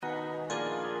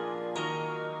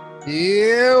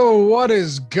Yeah, what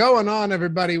is going on,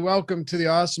 everybody? Welcome to the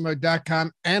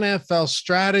awesemo.com NFL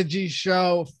strategy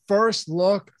show. First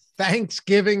look,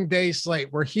 Thanksgiving Day slate.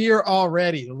 We're here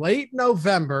already, late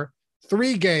November,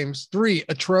 3 games, 3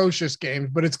 atrocious games,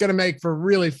 but it's going to make for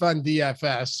really fun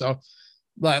DFS. So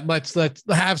let's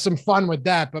have some fun with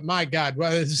that. But my God, well,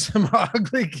 there's some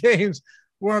ugly games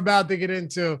we're about to get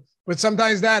into. But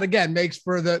sometimes that, again, makes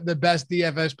for the best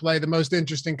DFS play, the most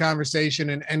interesting conversation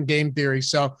and game theory.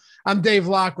 So I'm Dave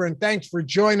Loughran. Thanks for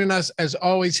joining us. As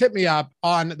always, hit me up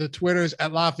on the Twitters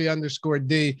at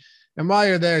Laffy_D. And while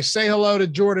you're there, say hello to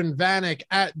Jordan Vanek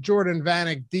at Jordan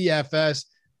Vanek DFS,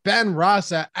 Ben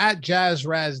Rasa at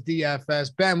JazzRaz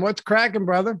DFS. Ben, what's cracking,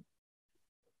 brother?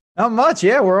 Not much.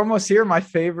 Yeah, we're almost here. My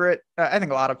favorite, I think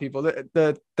a lot of people,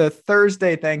 the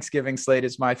Thursday Thanksgiving slate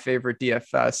is my favorite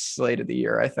DFS slate of the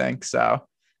year, I think. So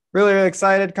really, really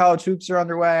excited. College hoops are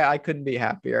underway. I couldn't be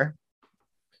happier.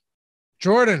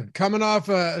 Jordan, coming off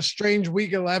a strange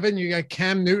week 11, you got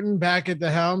Cam Newton back at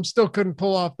the helm. Still couldn't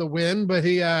pull off the win, but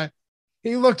he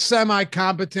looked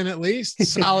semi-competent, at least,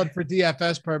 solid for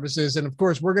DFS purposes. And of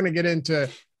course, we're going to get into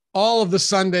all of the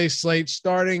Sunday slate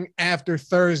starting after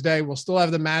Thursday. We'll still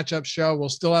have the matchup show. We'll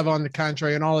still have On the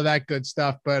Contrary and all of that good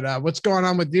stuff. But what's going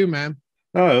on with you, man?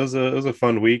 Oh, it was a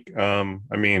fun week.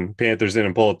 Panthers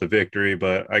didn't pull up the victory,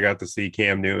 but I got to see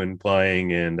Cam Newton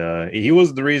playing, and he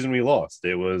was the reason we lost.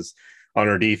 It was on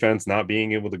our defense not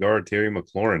being able to guard Terry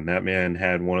McLaurin. That man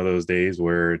had one of those days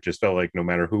where it just felt like no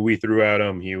matter who we threw at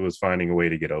him, he was finding a way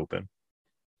to get open.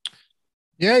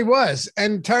 Yeah, he was.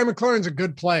 And Terry McLaurin's a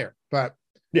good player, but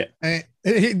yeah,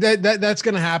 that's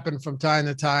going to happen from time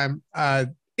to time.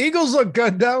 Eagles look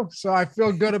good, though, so I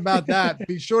feel good about that.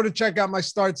 Be sure to check out my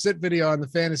start sit video on the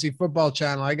Fantasy Football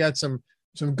channel. I got some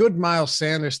good Miles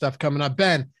Sanders stuff coming up.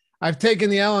 Ben, I've taken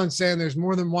the L on Sanders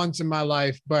more than once in my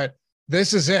life, but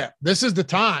this is it. This is the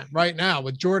time right now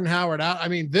with Jordan Howard out. I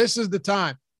mean, this is the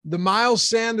time. The Miles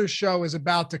Sanders show is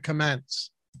about to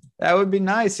commence. That would be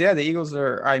nice. Yeah, the Eagles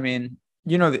are, at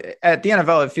the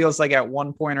NFL, it feels like at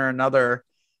one point or another,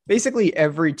 basically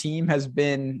every team has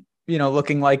been,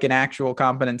 looking like an actual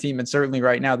competent team. And certainly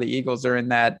right now, the Eagles are in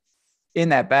that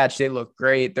batch. They look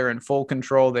great. They're in full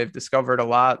control. They've discovered a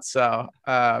lot. So,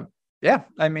 you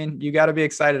got to be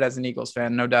excited as an Eagles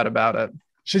fan. No doubt about it.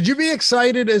 Should you be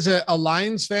excited as a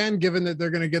Lions fan, given that they're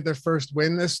going to get their first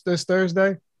win this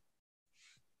Thursday?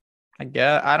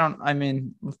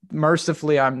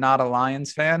 Mercifully, I'm not a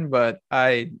Lions fan, but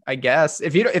I guess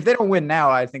if they don't win now,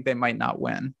 I think they might not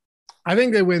win. I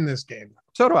think they win this game.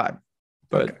 So do I.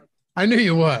 But okay. I knew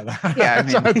you would. Yeah,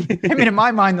 in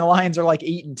my mind, the Lions are like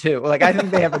 8-2. Like I think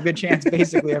they have a good chance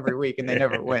basically every week, and they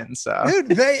never win. So, dude,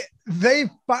 they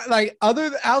like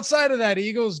outside of that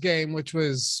Eagles game, which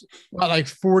was like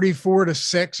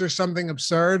 44-6 or something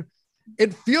absurd.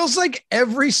 It feels like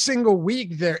every single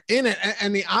week they're in it,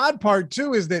 and the odd part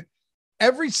too is that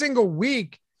every single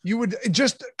week you would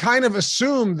just kind of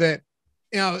assume that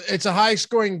it's a high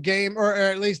scoring game, or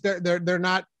at least they're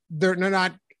not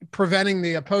preventing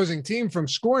the opposing team from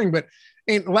scoring. But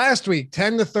last week,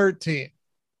 10-13,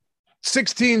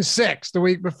 16-6 the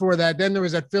week before that. Then there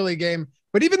was that Philly game.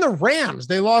 But even the Rams,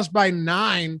 they lost by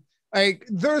 9. Like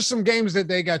there's some games that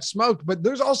they got smoked, but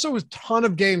there's also a ton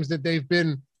of games that they've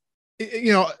been,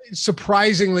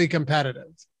 surprisingly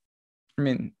competitive. I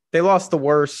mean, they lost the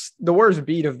worst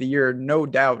beat of the year, no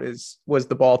doubt, was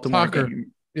the Baltimore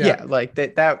game. Yeah, like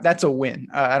that's a win.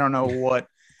 I don't know what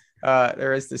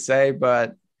there is to say,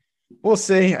 but we'll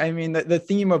see. I mean, the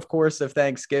theme, of course, of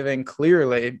Thanksgiving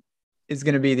clearly is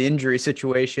going to be the injury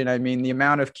situation. I mean, the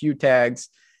amount of Q tags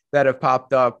that have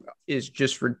popped up is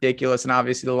just ridiculous. And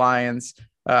obviously the Lions,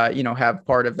 have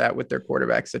part of that with their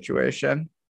quarterback situation.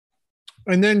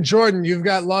 And then, Jordan, you've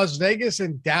got Las Vegas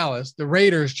and Dallas. The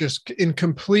Raiders just in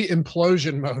complete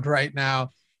implosion mode right now.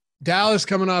 Dallas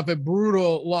coming off a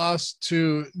brutal loss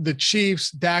to the Chiefs.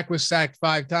 Dak was sacked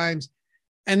 5 times.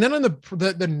 And then on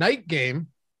the night game,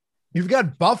 you've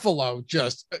got Buffalo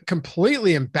just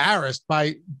completely embarrassed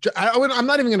by, I'm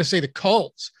not even going to say the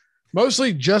Colts,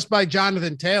 mostly just by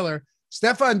Jonathan Taylor.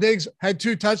 Stephon Diggs had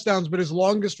 2 touchdowns, but his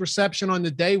longest reception on the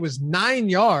day was 9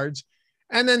 yards.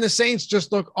 And then the Saints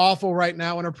just look awful right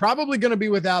now and are probably going to be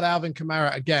without Alvin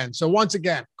Kamara again. So once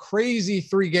again, crazy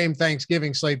 3-game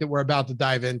Thanksgiving slate that we're about to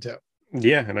dive into.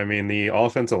 Yeah, and I mean, the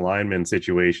offensive lineman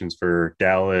situations for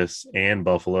Dallas and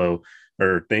Buffalo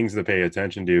are things to pay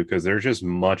attention to because they're just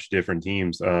much different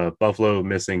teams. Buffalo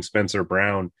missing Spencer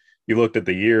Brown. You looked at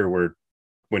the year where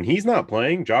when he's not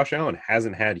playing, Josh Allen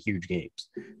hasn't had huge games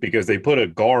because they put a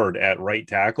guard at right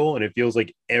tackle, and it feels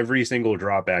like every single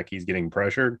drop back he's getting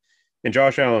pressured. And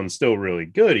Josh Allen's still really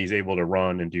good. He's able to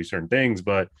run and do certain things,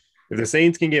 but if the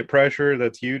Saints can get pressure,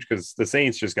 that's huge because the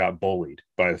Saints just got bullied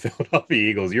by the Philadelphia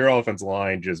Eagles. Your offensive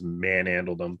line just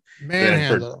manhandled them.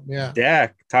 Yeah.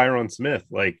 Dak, Tyron Smith,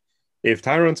 like if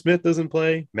Tyron Smith doesn't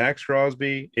play, Max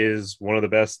Crosby is one of the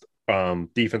best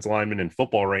defensive linemen in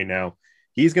football right now.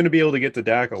 He's going to be able to get to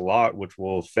Dak a lot, which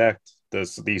will affect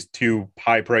these two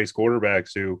high-priced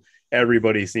quarterbacks who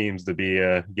everybody seems to be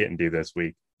getting to this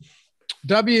week.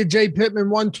 W.J. Pittman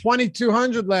won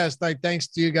 2,200 last night. Thanks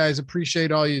to you guys.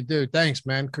 Appreciate all you do. Thanks,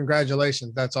 man.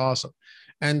 Congratulations. That's awesome.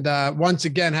 And once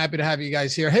again, happy to have you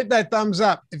guys here. Hit that thumbs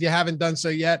up if you haven't done so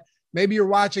yet. Maybe you're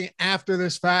watching after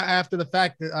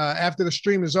the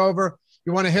stream is over.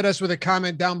 You want to hit us with a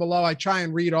comment down below. I try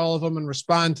and read all of them and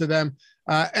respond to them.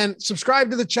 And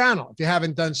subscribe to the channel if you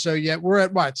haven't done so yet. We're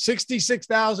at what?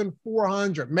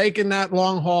 66,400, making that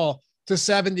long haul to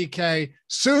 70K,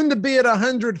 soon to be at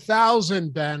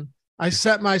 100,000, Ben. I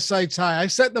set my sights high. I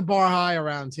set the bar high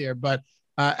around here. But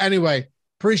anyway,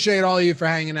 appreciate all of you for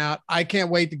hanging out. I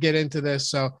can't wait to get into this.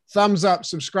 So thumbs up,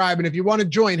 subscribe. And if you want to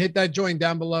join, hit that join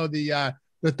down below the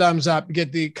thumbs up.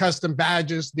 Get the custom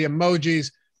badges, the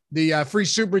emojis, the free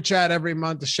super chat every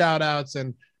month, the shout outs,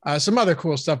 and some other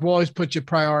cool stuff. We'll always put you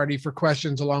priority for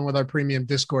questions along with our premium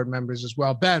Discord members as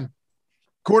well. Ben,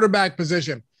 quarterback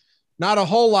position. Not a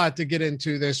whole lot to get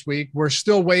into this week. We're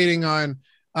still waiting on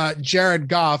Jared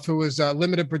Goff, who was a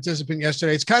limited participant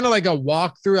yesterday. It's kind of like a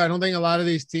walkthrough. I don't think a lot of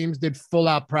these teams did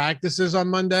full-out practices on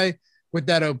Monday with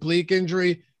that oblique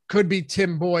injury. Could be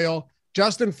Tim Boyle.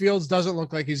 Justin Fields doesn't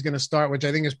look like he's going to start, which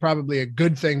I think is probably a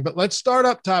good thing. But let's start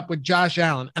up top with Josh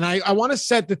Allen. And I want to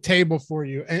set the table for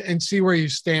you and see where you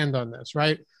stand on this,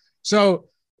 right? So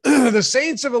the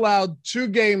Saints have allowed 2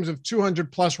 games of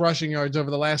 200-plus rushing yards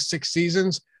over the last 6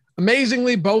 seasons.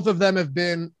 Amazingly, both of them have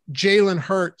been Jalen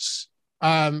Hurts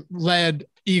led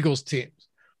Eagles teams.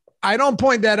 I don't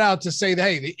point that out to say that,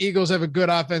 hey, the Eagles have a good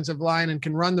offensive line and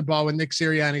can run the ball when Nick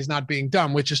Sirianni's not being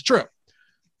dumb, which is true.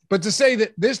 But to say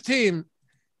that this team,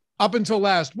 up until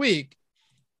last week,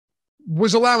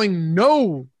 was allowing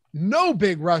no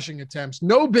big rushing attempts,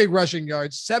 no big rushing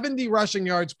yards, 70 rushing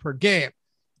yards per game.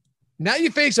 Now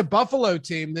you face a Buffalo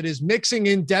team that is mixing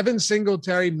in Devin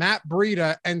Singletary, Matt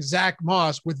Breida, and Zach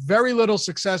Moss with very little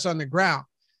success on the ground.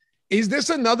 Is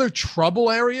this another trouble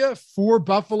area for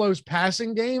Buffalo's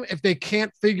passing game if they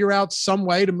can't figure out some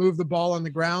way to move the ball on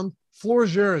the ground?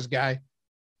 Floor's yours, guy.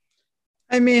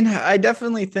 I mean, I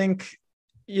definitely think,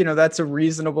 that's a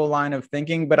reasonable line of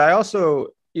thinking, but I also,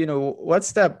 let's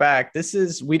step back.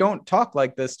 We don't talk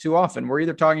like this too often. We're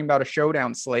either talking about a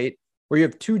showdown slate where you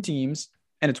have 2 teams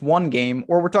and it's 1 game,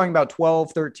 or we're talking about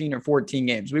 12, 13, or 14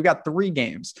 games. We've got 3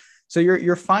 games. So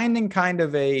you're finding kind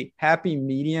of a happy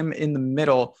medium in the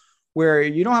middle where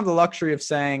you don't have the luxury of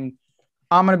saying,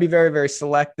 I'm going to be very, very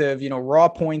selective. Raw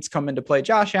points come into play.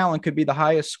 Josh Allen could be the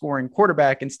highest scoring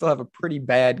quarterback and still have a pretty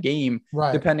bad game,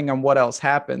 right, depending on what else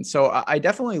happens. So I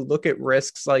definitely look at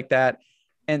risks like that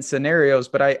and scenarios,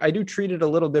 but I do treat it a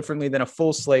little differently than a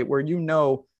full slate where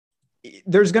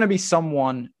there's going to be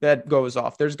someone that goes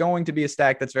off. There's going to be a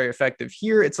stack that's very effective.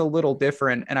 Here, it's a little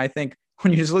different. And I think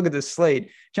when you just look at this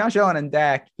slate, Josh Allen and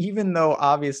Dak, even though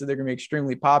obviously they're going to be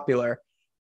extremely popular,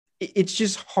 it's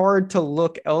just hard to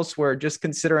look elsewhere, just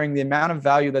considering the amount of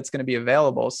value that's going to be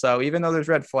available. So even though there's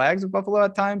red flags with Buffalo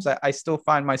at times, I still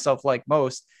find myself, like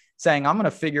most, saying I'm going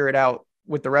to figure it out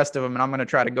with the rest of them, and I'm going to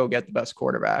try to go get the best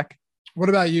quarterback. What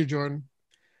about you, Jordan?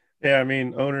 Yeah, I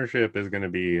mean, ownership is going to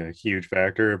be a huge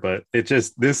factor, but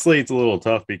this slate's a little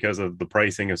tough because of the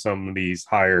pricing of some of these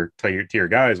higher tier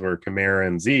guys where Kamara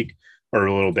and Zeke are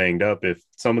a little banged up. If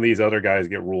some of these other guys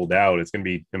get ruled out, it's going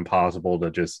to be impossible to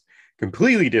just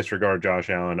completely disregard Josh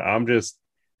Allen.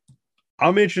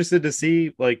 I'm interested to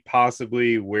see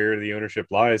possibly where the ownership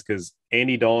lies, because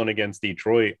Andy Dalton against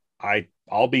Detroit,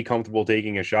 I'll be comfortable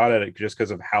taking a shot at it just because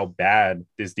of how bad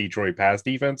this Detroit pass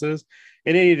defense is.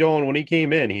 And Andy Dalton, when he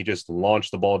came in, he just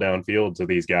launched the ball downfield to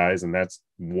these guys, and that's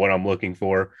what I'm looking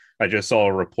for. I just saw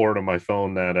a report on my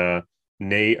phone that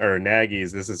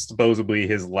Nagy's, this is supposedly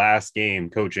his last game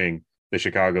coaching the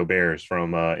Chicago Bears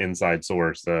from inside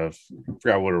source.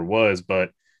 Forgot what it was,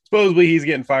 but supposedly he's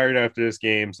getting fired after this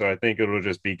game. So I think it'll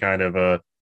just be kind of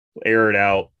air it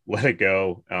out, let it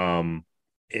go.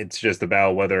 It's just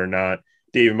about whether or not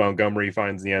David Montgomery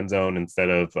finds the end zone instead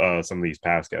of some of these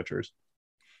pass catchers.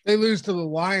 They lose to the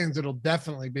Lions, it'll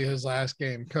definitely be his last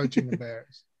game coaching the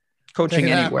Bears. Coaching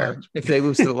anywhere if they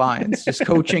lose to the Lions, just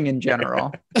coaching in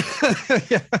general.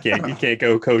 Yeah. You can't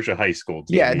go coach a high school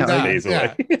team. Yeah, no, days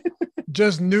away.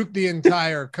 Just nuke the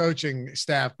entire coaching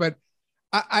staff. But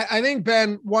I think,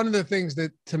 Ben, one of the things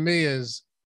that to me is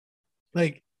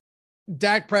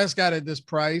Dak Prescott at this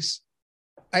price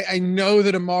I know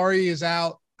that Amari is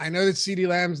out. I know that CeeDee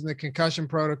Lamb's in the concussion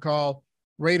protocol.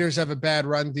 Raiders have a bad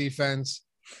run defense.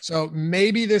 So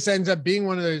maybe this ends up being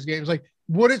one of those games. Like,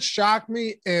 would it shock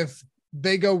me if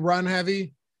they go run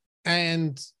heavy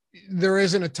and there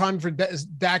isn't a ton for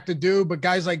Dak to do, but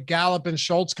guys like Gallup and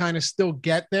Schultz kind of still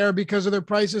get there because of their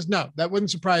prices? No, that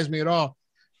wouldn't surprise me at all.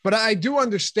 But I do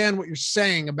understand what you're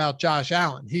saying about Josh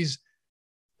Allen. He's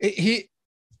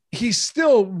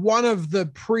still one of the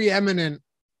preeminent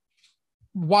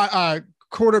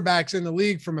quarterbacks in the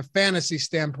league from a fantasy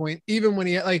standpoint. Even when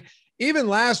even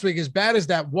last week, as bad as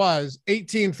that was,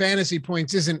 18 fantasy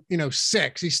points isn't,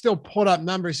 6. He still put up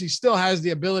numbers. He still has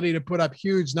the ability to put up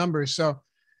huge numbers. So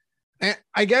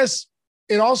I guess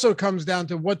it also comes down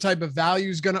to what type of value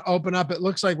is going to open up. It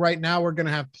looks like right now we're going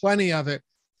to have plenty of it.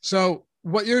 So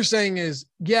what you're saying is,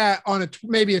 on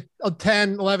maybe a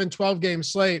 10, 11, 12 game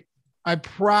slate, I'd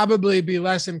probably be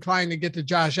less inclined to get to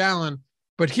Josh Allen.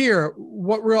 But here,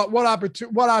 what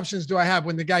options do I have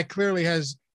when the guy clearly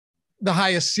has the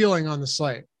highest ceiling on the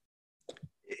slate?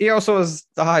 He also has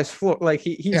the highest floor. Like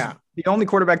he's the only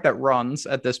quarterback that runs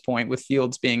at this point with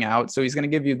Fields being out. So he's going to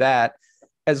give you that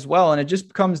as well. And it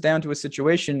just comes down to a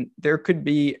situation. There could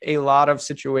be a lot of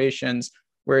situations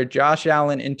where Josh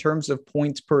Allen, in terms of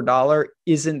points per dollar,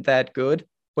 isn't that good,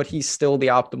 but he's still the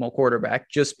optimal quarterback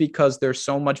just because there's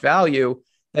so much value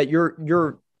that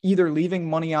you're either leaving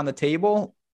money on the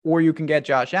table or you can get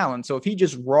Josh Allen. So if he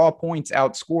just raw points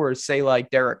outscores, say like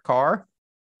Derek Carr,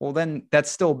 well, then that's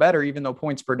still better, even though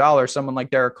points per dollar, someone like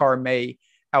Derek Carr may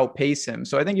outpace him.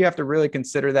 So I think you have to really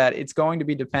consider that. It's going to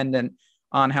be dependent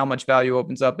on how much value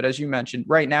opens up. But as you mentioned,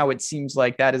 right now, it seems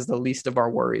like that is the least of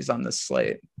our worries on this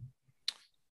slate.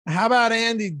 How about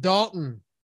Andy Dalton,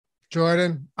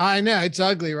 Jordan? I know it's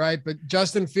ugly, right? But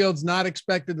Justin Fields not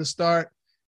expected to start.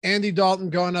 Andy Dalton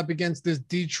going up against this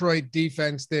Detroit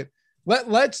defense that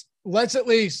let's at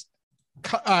least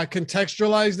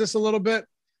contextualize this a little bit.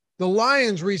 The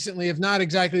Lions recently have not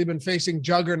exactly been facing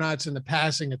juggernauts in the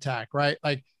passing attack, right?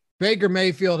 Like Baker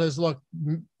Mayfield has looked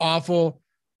awful.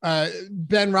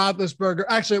 Ben Roethlisberger,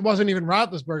 actually it wasn't even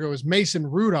Roethlisberger, it was Mason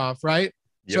Rudolph, right?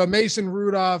 Yep. So Mason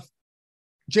Rudolph,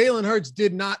 Jalen Hurts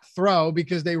did not throw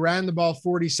because they ran the ball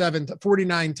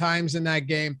 49 times in that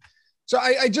game. So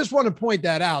I just want to point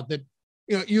that out, that,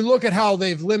 you look at how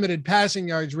they've limited passing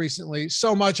yards recently.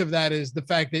 So much of that is the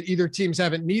fact that either teams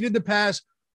haven't needed to pass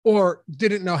or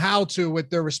didn't know how to with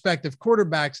their respective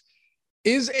quarterbacks.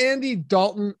 Is Andy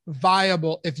Dalton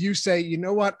viable if you say, you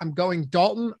know what, I'm going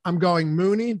Dalton, I'm going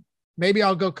Mooney, maybe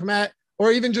I'll go Kmet,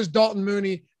 or even just Dalton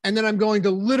Mooney, and then I'm going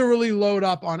to literally load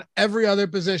up on every other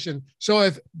position. So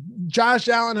if Josh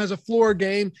Allen has a floor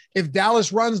game, if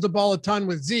Dallas runs the ball a ton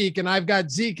with Zeke and I've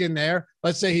got Zeke in there,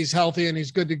 let's say he's healthy and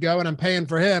he's good to go and I'm paying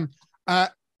for him,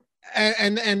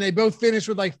 and they both finish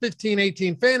with like 15,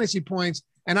 18 fantasy points,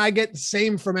 and I get the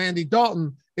same from Andy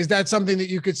Dalton, is that something that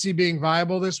you could see being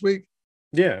viable this week?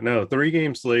 Yeah, no,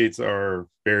 3-game slates are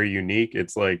very unique.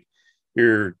 It's like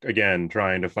you're, again,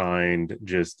 trying to find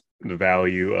just the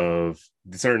value of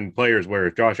certain players where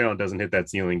if Josh Allen doesn't hit that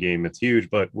ceiling game, it's huge.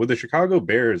 But with the Chicago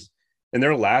Bears, in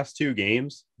their last 2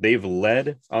 games, they've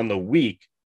led on the week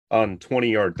on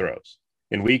 20-yard throws.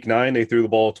 In week 9, they threw the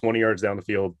ball 20 yards down the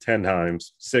field 10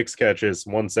 times, 6 catches,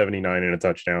 179 and a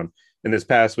touchdown. And this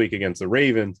past week against the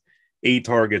Ravens, 8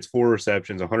 targets, 4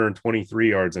 receptions, 123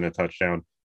 yards and a touchdown.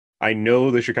 I know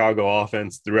the Chicago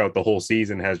offense throughout the whole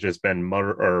season has just been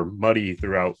muddy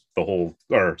throughout the whole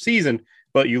season.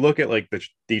 But you look at like the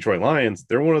Detroit Lions,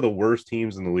 they're one of the worst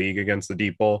teams in the league against the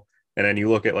deep ball. And then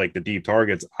you look at like the deep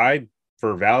targets.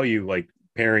 For value, like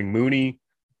pairing Mooney,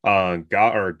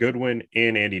 Goodwin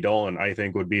and Andy Dalton, I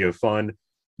think would be a fun,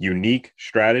 unique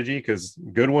strategy because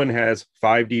Goodwin has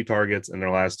 5 deep targets in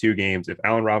their last 2 games. If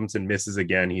Allen Robinson misses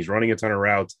again, he's running a ton of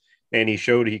routes. And he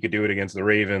showed he could do it against the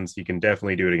Ravens. He can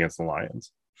definitely do it against the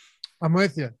Lions. I'm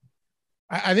with you.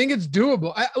 I think it's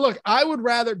doable. Look, I would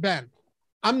rather, Ben,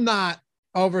 I'm not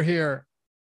over here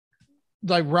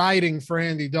like riding for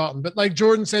Andy Dalton, but like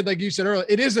Jordan said, like you said earlier,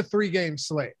 it is a 3-game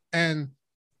slate. And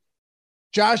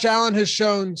Josh Allen has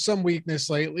shown some weakness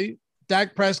lately.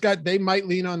 Dak Prescott, they might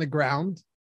lean on the ground.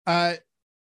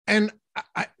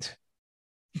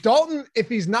 Dalton, if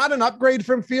he's not an upgrade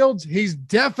from Fields, he's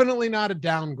definitely not a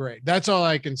downgrade. That's all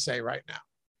I can say right now.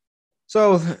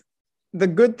 So the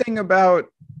good thing about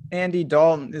Andy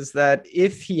Dalton is that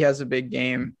if he has a big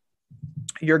game,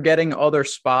 you're getting other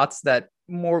spots that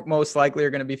most likely are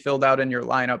going to be filled out in your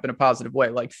lineup in a positive way.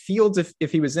 Like Fields,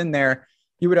 if he was in there,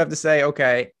 you would have to say,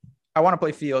 okay, I want to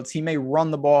play Fields. He may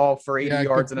run the ball for 80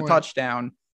 yards and a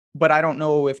touchdown, but I don't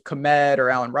know if Komet or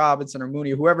Allen Robinson or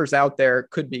Mooney, whoever's out there,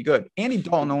 could be good. Andy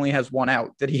Dalton only has one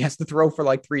out that he has to throw for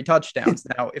like 3 touchdowns.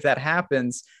 Now, if that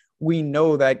happens, we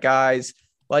know that guys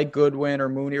like Goodwin or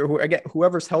Mooney or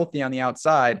whoever's healthy on the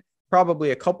outside,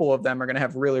 probably a couple of them are going to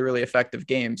have really, really effective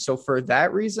games. So for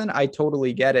that reason, I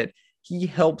totally get it. He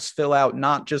helps fill out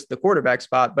not just the quarterback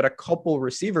spot, but a couple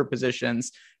receiver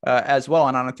positions as well.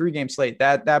 And on a 3-game slate,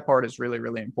 that part is really,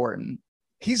 really important.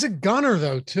 He's a gunner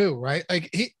though, too, right?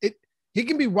 Like he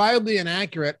can be wildly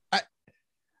inaccurate.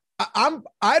 I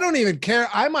don't even care.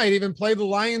 I might even play the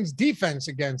Lions defense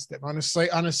against him on a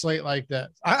slate like this.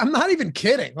 I'm not even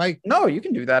kidding. Like, no, you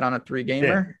can do that on a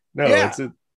 3-gamer. Yeah. No, it's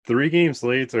a 3-game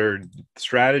slates or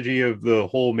strategy of the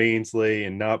whole main slate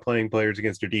and not playing players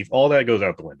against your defense. All that goes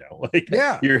out the window. Like,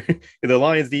 the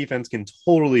Lions defense can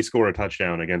totally score a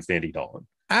touchdown against Andy Dalton.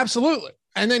 Absolutely.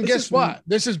 And then guess what?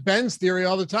 This is Ben's theory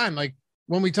all the time. Like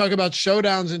when we talk about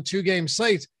showdowns and 2-game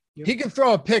slates, he can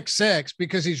throw a pick 6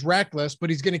 because he's reckless, but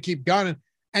he's going to keep gunning.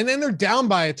 And then they're down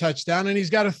by a touchdown and he's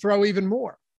got to throw even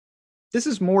more. This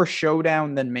is more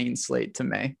showdown than main slate to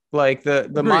me. Like the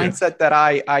mindset that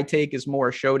I take is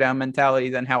more showdown mentality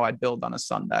than how I'd build on a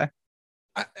Sunday.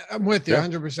 I'm with you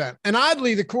 100%. And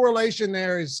oddly, the correlation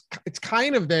there it's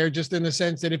kind of there just in the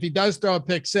sense that if he does throw a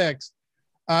pick 6,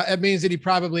 it means that he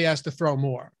probably has to throw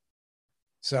more.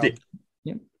 So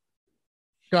yeah.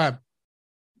 Go ahead.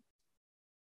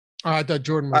 Oh, I thought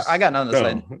Jordan was. I got none of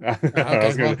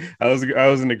this. I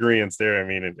was in agreement there. I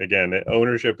mean, again,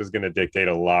 ownership is going to dictate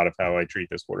a lot of how I treat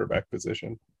this quarterback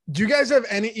position. Do you guys have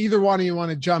either one of you want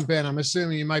to jump in? I'm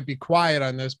assuming you might be quiet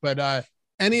on this, but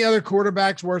any other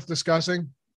quarterbacks worth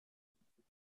discussing?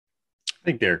 I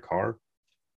think Derek Carr.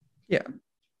 Yeah.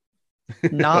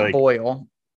 Not like, Boyle.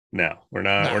 No, we're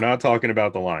not. No. We're not talking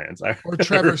about the Lions. Or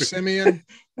Trevor Siemian.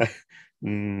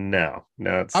 No.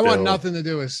 I want nothing to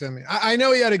do with Simeon. I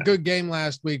know he had a good game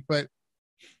last week, but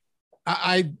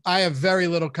I have very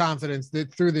little confidence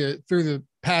that through the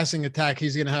passing attack,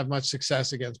 he's going to have much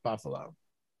success against Buffalo.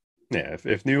 Yeah,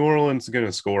 if New Orleans is going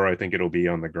to score, I think it'll be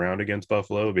on the ground against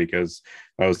Buffalo, because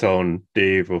I was telling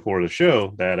Dave before the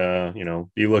show that,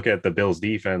 you look at the Bills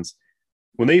defense,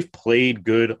 when they've played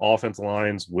good offensive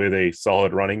lines with a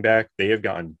solid running back, they have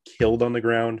gotten killed on the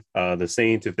ground. The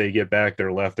Saints, if they get back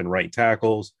their left and right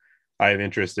tackles, I have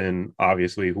interest in,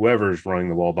 obviously, whoever's running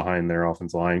the ball behind their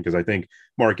offensive line, because I think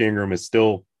Mark Ingram is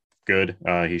still good.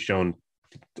 He's shown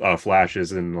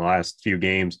flashes in the last few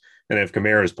games. And if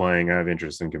Kamara is playing, I have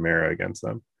interest in Kamara against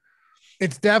them.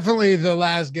 It's definitely the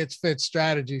last gets fit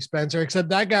strategy, Spencer, except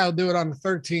that guy will do it on a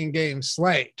 13-game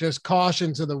slate. Just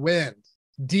caution to the wind.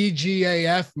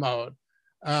 DGAF mode.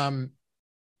 I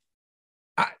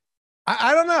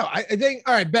don't know. I think,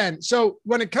 all right, Ben. So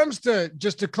when it comes to,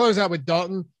 just to close out with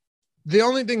Dalton, the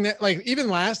only thing that, like, even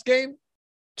last game,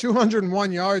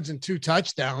 201 yards and 2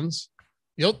 touchdowns.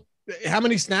 How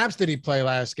many snaps did he play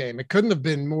last game? It couldn't have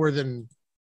been more than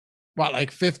what,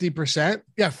 like 50%?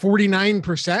 Yeah,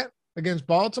 49% against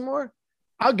Baltimore.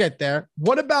 I'll get there.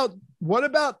 What about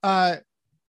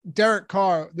Derek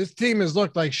Carr? This team has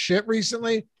looked like shit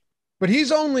recently, but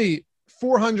he's only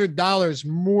 $400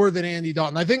 more than Andy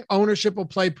Dalton. I think ownership will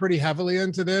play pretty heavily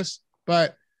into this,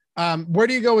 but where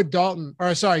do you go with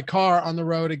Carr on the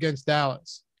road against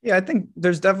Dallas? Yeah, I think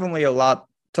there's definitely a lot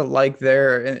to like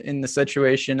there in the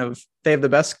situation of they have the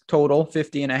best total,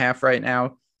 50.5 right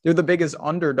now. They're the biggest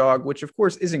underdog, which of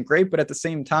course isn't great, but at the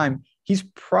same time, he's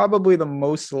probably the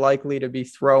most likely to be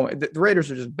thrown. The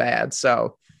Raiders are just bad.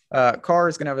 So Carr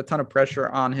is going to have a ton of pressure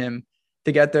on him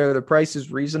to get there. The price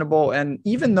is reasonable. And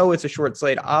even though it's a short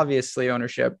slate, obviously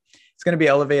ownership is going to be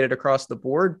elevated across the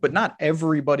board, but not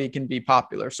everybody can be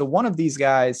popular. So one of these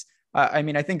guys,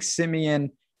 I think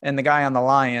Simeon and the guy on the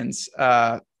Lions,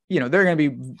 they're going to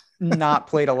be not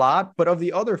played a lot, but of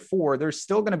the other 4, there's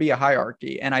still going to be a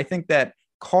hierarchy. And I think that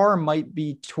Carr might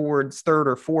be towards 3rd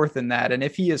or 4th in that. And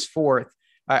if he is 4th,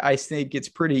 I think it's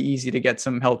pretty easy to get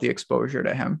some healthy exposure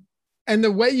to him. And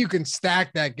the way you can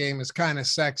stack that game is kind of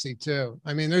sexy too.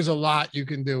 I mean, there's a lot you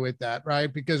can do with that,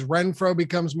 right? Because Renfro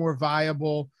becomes more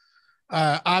viable.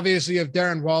 Obviously, you have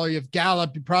Darren Waller, you have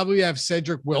Gallup, you probably have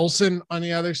Cedric Wilson on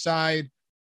the other side.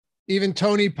 Even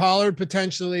Tony Pollard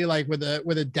potentially, like with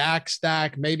a Dak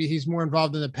stack. Maybe he's more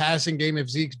involved in the passing game if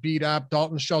Zeke's beat up.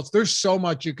 Dalton Schultz. There's so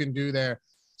much you can do there.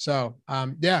 So,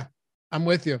 yeah, I'm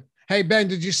with you. Hey, Ben,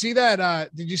 did you see that?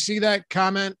 Did you see that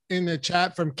comment in the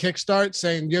chat from Kickstart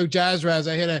saying, "Yo, Jazzraz,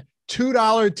 I hit a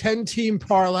 $2 10-team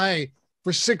parlay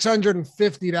for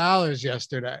 $650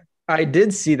 yesterday." I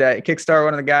did see that. Kickstart,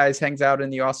 one of the guys, hangs out in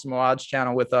the Awesome Odds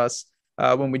channel with us.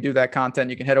 When we do that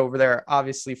content, you can head over there,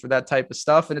 obviously, for that type of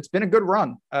stuff. And it's been a good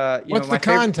run. What's the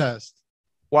contest?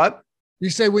 What?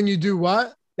 You say when you do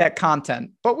what? That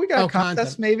content, but we got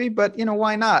contests maybe, but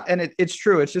why not? And it's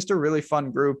true. It's just a really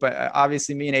fun group.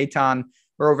 Obviously me and Eitan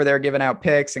are over there giving out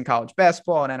picks in college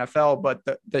basketball and NFL, but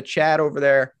the chat over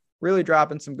there really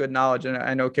dropping some good knowledge. And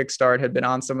I know Kickstart had been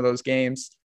on some of those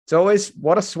games. It's always,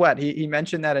 what a sweat. He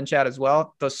mentioned that in chat as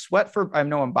well. The sweat I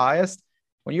know I'm biased.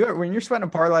 When you're sweating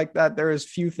a parlay like that, there is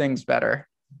few things better.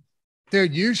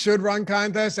 Dude, you should run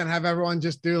contests and have everyone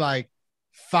just do like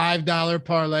 $5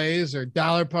 parlays or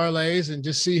dollar parlays and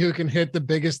just see who can hit the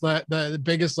biggest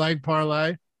leg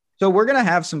parlay. So we're going to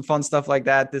have some fun stuff like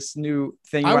that. This new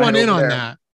thing. I want in on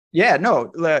that. Yeah,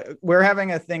 no, we're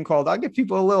having a thing called, I'll give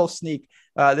people a little sneak,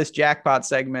 this jackpot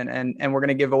segment, and we're going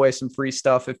to give away some free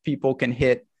stuff if people can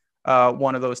hit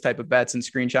one of those type of bets and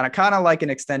screenshot it, kind of like an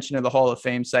extension of the Hall of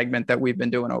Fame segment that we've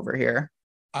been doing over here.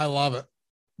 I love it.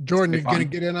 Jordan, you're going to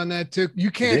get in on that too. You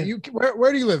can't,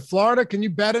 where do you live? Florida? Can you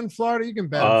bet in Florida? You can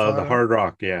bet in Florida. The Hard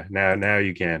Rock. Yeah. Now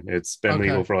you can. It's been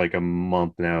legal for like a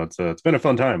month now. It's been a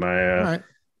fun time.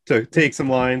 To take some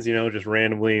lines, just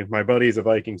randomly. My buddy's a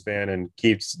Vikings fan and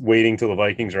keeps waiting till the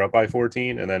Vikings are up by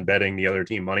 14 and then betting the other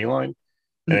team money line.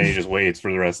 And then he just waits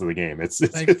for the rest of the game. It's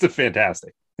a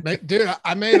fantastic. Dude,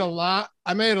 I made a lot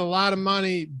of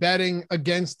money betting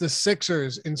against the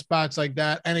Sixers in spots like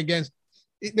that. And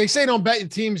they say don't bet the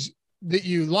teams that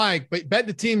you like, but bet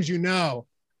the teams you know.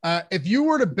 If you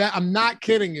were to bet, I'm not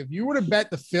kidding. If you were to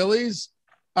bet the Phillies,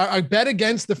 I bet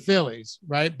against the Phillies,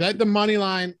 right? Bet the money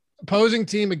line opposing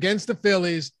team against the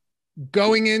Phillies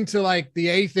going into like the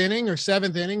 8th inning or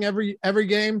 7th inning every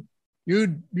game,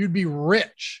 you'd be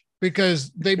rich because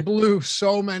they blew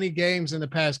so many games in the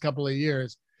past couple of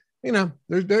years. So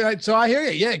I hear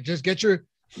you. Yeah, just get a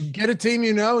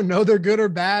team know they're good or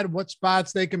bad, what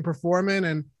spots they can perform in,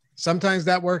 and sometimes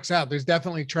that works out. There's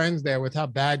definitely trends there with how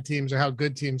bad teams or how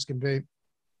good teams can be.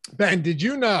 Ben, did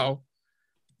you know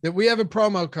that we have a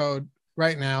promo code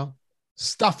right now?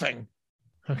 Stuffing.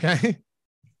 Okay.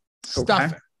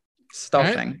 Stuffing.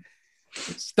 Stuffing. Right?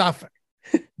 Stuffing.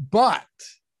 But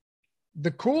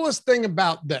the coolest thing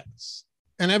about this,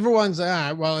 and everyone's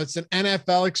it's an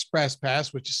NFL Express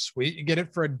Pass, which is sweet. You get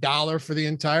it for $1 for the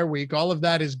entire week. All of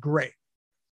that is great.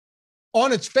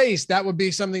 On its face, that would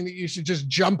be something that you should just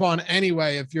jump on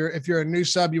anyway. If you're a new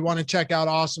sub, you want to check out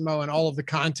Awesemo and all of the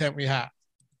content we have.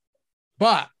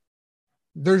 But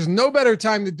there's no better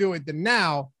time to do it than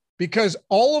now, because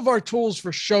all of our tools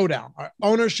for Showdown, our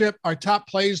ownership, our top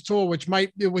plays tool, which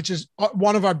is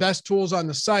one of our best tools on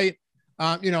the site.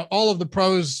 All of the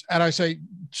pros, and I say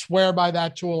swear by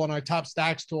that tool, and our top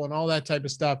stacks tool and all that type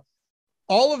of stuff.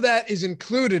 All of that is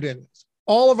included in this.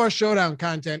 All of our Showdown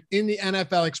content in the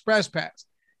NFL Express Pass.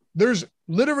 There's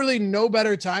literally no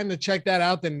better time to check that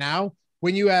out than now,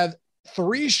 when you have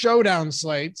 3 Showdown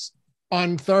slates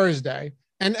on Thursday.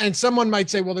 And someone might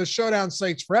say, well, there's Showdown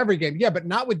slates for every game. Yeah, but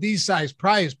not with these size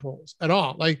prize pools at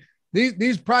all. Like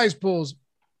these prize pools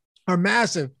are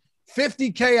massive.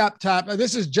 50K up top.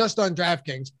 This is just on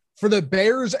DraftKings. For the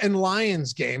Bears and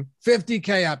Lions game,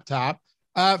 50K up top.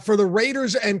 For the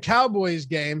Raiders and Cowboys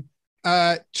game,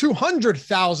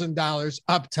 $200,000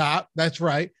 up top. That's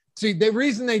right. See, the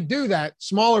reason they do that,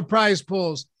 smaller prize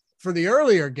pools for the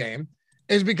earlier game,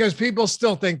 is because people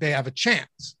still think they have a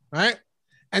chance, right?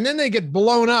 And then they get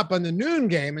blown up on the noon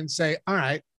game and say, all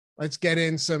right, let's get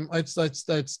in some, let's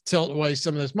tilt away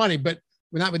some of this money, but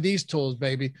we're not with these tools,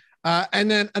 baby.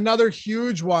 And then another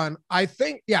huge one, I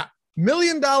think, $1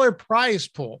 million prize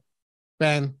pool,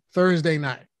 Ben, Thursday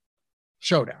night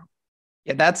Showdown.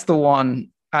 Yeah, that's the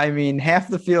one. I mean, half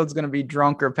the field's going to be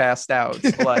drunk or passed out.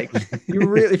 Like,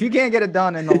 if you can't get it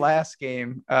done in the last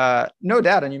game, no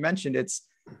doubt. And you mentioned it's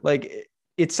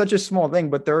such a small thing,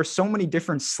 but there are so many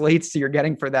different slates that you're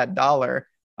getting for that $1.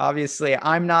 Obviously,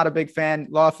 I'm not a big fan.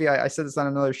 Lofty, I said this on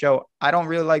another show. I don't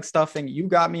really like stuffing. You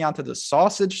got me onto the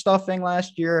sausage stuffing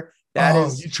last year.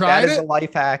 You tried it? Is a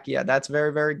life hack. Yeah, that's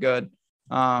very, very good.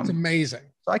 It's amazing.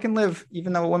 So I can live,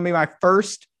 even though it wouldn't be my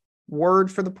first word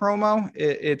for the promo,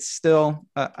 it's still,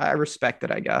 I respect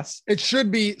it, I guess. It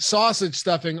should be sausage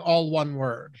stuffing, all one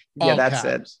word. Yeah, that's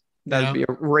caps. It. That'd be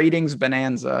a ratings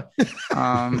bonanza.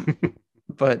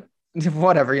 But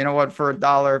whatever, you know what, for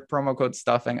 $1 promo code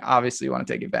stuffing, obviously you want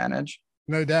to take advantage.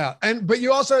 No doubt. But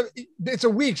you also, it's a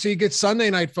week. So you get Sunday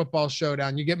Night Football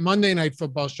Showdown, you get Monday Night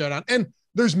Football Showdown, and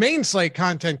there's main slate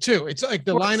content too. It's like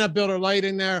the lineup builder light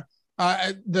in there,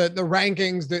 the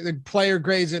rankings, the player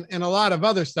grades, and a lot of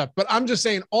other stuff. But I'm just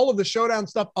saying, all of the Showdown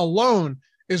stuff alone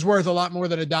is worth a lot more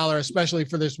than $1, especially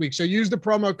for this week. So use the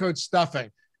promo code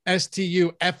stuffing,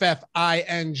 STUFFING at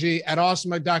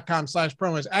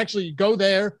awesemo.com/promos. Actually, go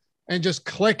there and just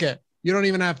click it. You don't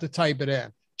even have to type it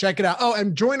in. check it out. Oh,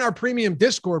 and join our premium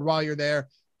Discord while you're there.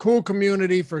 Cool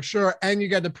community for sure. And you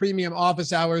got the premium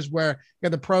office hours where you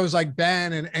got the pros like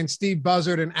Ben and Steve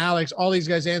Buzzard and Alex, all these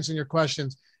guys answering your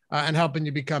questions and helping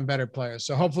you become better players.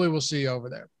 So hopefully we'll see you over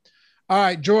there. All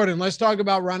right, Jordan, let's talk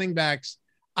about running backs.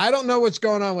 I don't know what's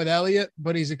going on with Elliott,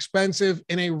 but he's expensive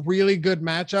in a really good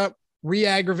matchup.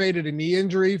 Re-aggravated a knee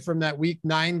injury from that week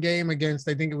 9 game against,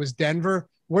 I think it was Denver.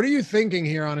 What are you thinking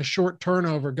here on a short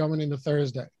turnover going into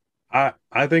Thursday?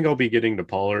 I think I'll be getting to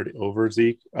Pollard over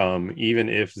Zeke. Even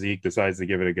if Zeke decides to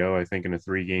give it a go, I think in a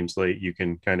 3-game slate, you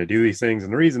can kind of do these things.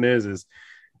 And the reason is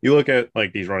you look at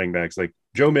like these running backs, like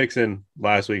Joe Mixon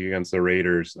last week against the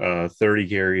Raiders, 30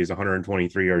 carries,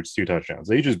 123 yards, 2 touchdowns.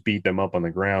 They just beat them up on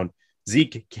the ground.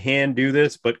 Zeke can do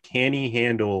this, but can he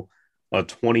handle a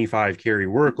 25 carry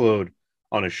workload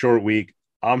on a short week?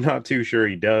 I'm not too sure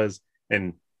he does.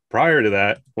 And prior to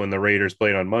that, when the Raiders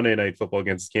played on Monday Night Football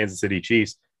against the Kansas City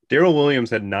Chiefs, Darrell Williams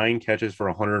had 9 catches for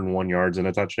 101 yards and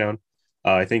a touchdown.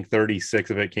 I think 36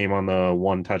 of it came on the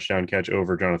 1 touchdown catch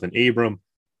over Jonathan Abram.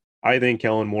 I think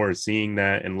Kellen Moore is seeing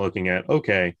that and looking at,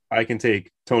 okay, I can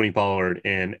take Tony Pollard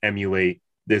and emulate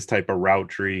this type of route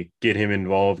tree, get him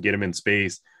involved, get him in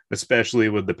space, especially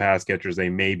with the pass catchers they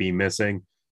may be missing.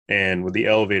 And with the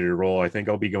elevated role, I think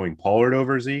I'll be going Pollard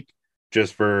over Zeke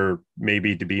just for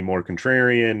maybe to be more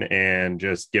contrarian and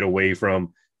just get away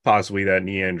from possibly that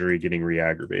knee injury getting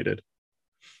re-aggravated.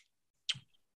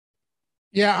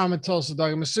 Yeah, I'm a Tulsa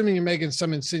dog. I'm assuming you're making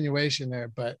some insinuation there,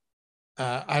 but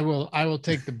I will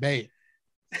take the bait.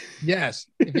 Yes,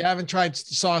 if you haven't tried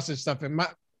sausage stuff, and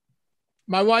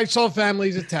my wife's whole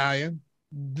family's Italian.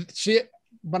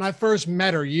 When I first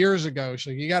met her years ago,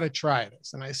 she's like, "You got to try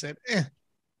this," and I said,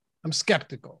 "I'm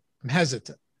skeptical. I'm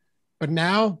hesitant." But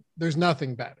now there's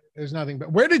nothing better. There's nothing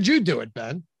better. Where did you do it,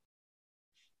 Ben?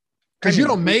 Because you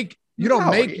don't make your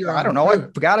own. I don't know.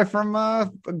 Food. I got it from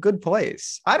a good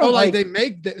place. I don't like they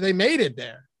made it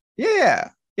there. Yeah,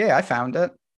 I found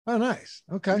it. Oh, nice.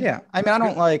 Okay. Yeah. I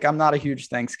mean, I'm not a huge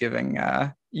Thanksgiving,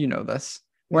 you know this.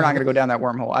 We're not going to go down that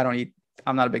wormhole.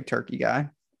 I'm not a big turkey guy.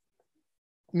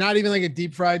 Not even like a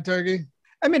deep fried turkey?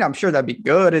 I mean, I'm sure that'd be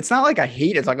good. It's not like I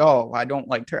hate it. It's like, oh, I don't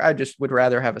like turkey. I just would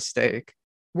rather have a steak.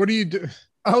 What do you do?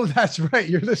 Oh, that's right.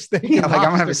 You're the steak. Yeah, like I'm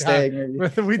going to have a steak.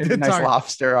 We did nice talk.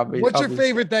 Lobster. What's your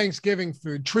favorite Thanksgiving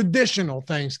food? Traditional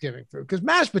Thanksgiving food? Because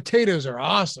mashed potatoes are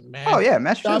awesome, man. Oh, yeah.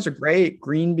 Mashed potatoes are great.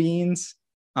 Green beans.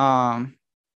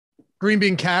 Green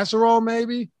bean casserole,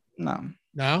 maybe? No?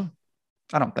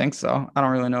 I don't think so. I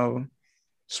don't really know.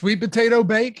 Sweet potato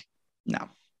bake? No.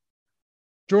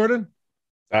 Jordan?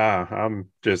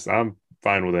 I'm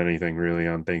fine with anything really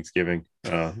on Thanksgiving.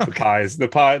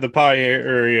 The pie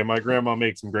area. My grandma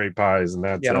makes some great pies, and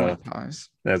that's I don't like pies.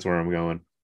 That's where I'm going.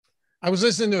 I was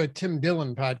listening to a Tim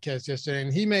Dillon podcast yesterday,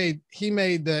 and he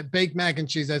made the baked mac and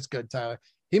cheese. That's good, Tyler.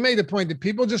 He made the point that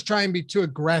people just try and be too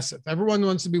aggressive. Everyone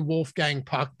wants to be Wolfgang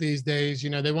Puck these days. You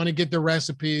know, they want to get their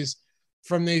recipes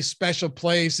from these special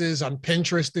places on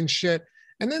Pinterest and shit.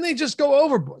 And then they just go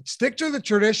overboard. Stick to the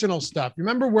traditional stuff.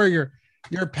 Remember where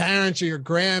your parents or your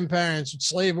grandparents would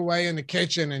slave away in the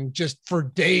kitchen and just for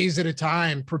days at a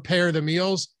time prepare the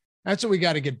meals? That's what we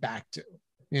got to get back to.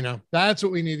 You know, that's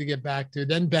what we need to get back to.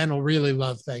 Then Ben will really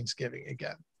love Thanksgiving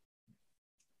again.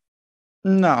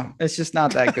 No, it's just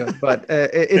not that good. But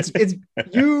it's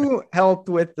you helped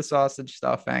with the sausage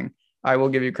stuffing. I will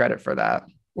give you credit for that.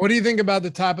 What do you think about the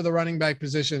top of the running back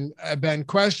position, Ben?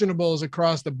 Questionables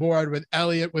across the board with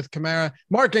Elliott, with Kamara.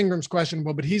 Mark Ingram's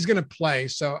questionable, but he's going to play.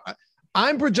 So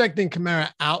I'm projecting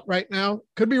Kamara out right now.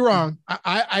 Could be wrong.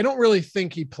 I don't really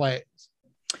think he plays.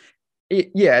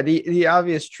 Yeah, the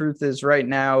obvious truth is right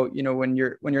now, you know, when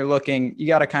you're looking, you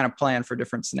got to kind of plan for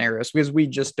different scenarios because we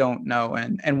just don't know.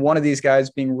 And one of these guys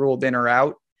being ruled in or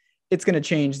out, it's going to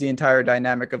change the entire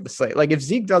dynamic of the slate. Like if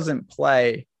Zeke doesn't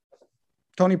play,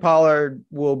 Tony Pollard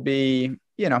will be,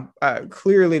 you know,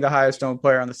 clearly the highest owned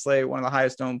player on the slate, one of the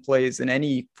highest owned plays in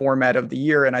any format of the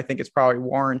year. And I think it's probably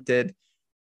warranted.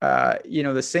 You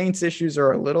know, the Saints issues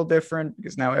are a little different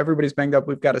because now everybody's banged up.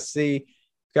 We've got to see.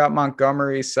 Got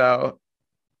Montgomery. So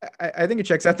I think it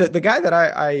checks out. The guy that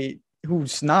I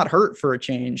who's not hurt for a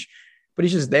change, but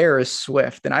he's just there is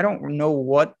Swift. And I don't know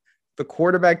what the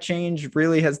quarterback change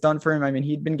really has done for him. I mean,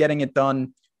 he'd been getting it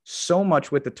done so much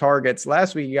with the targets.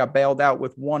 Last week, he got bailed out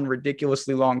with one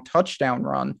ridiculously long touchdown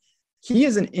run. He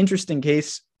is an interesting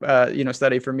case,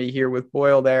 study for me here with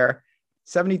Boyle there.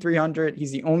 7,300.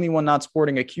 He's the only one not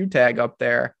sporting a Q tag up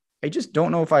there. I just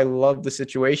don't know if I love the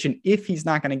situation if he's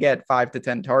not going to get 5 to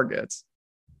 10 targets.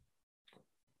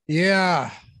 Yeah.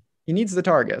 He needs the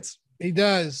targets. He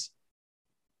does.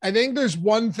 I think there's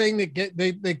one thing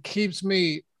that keeps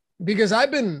me, because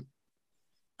I've been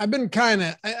I've been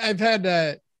I've had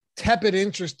a tepid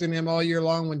interest in him all year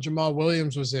long when Jamal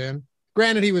Williams was in.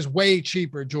 Granted, he was way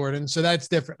cheaper, Jordan, so that's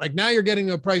different. Like now you're getting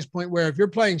to a price point where if you're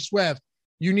playing Swift,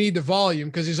 you need the volume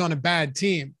because he's on a bad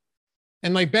team.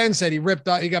 And like Ben said, he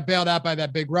got bailed out by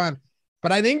that big run.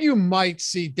 But I think you might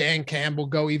see Dan Campbell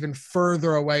go even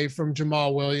further away from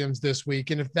Jamal Williams this week.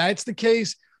 And if that's the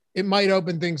case, it might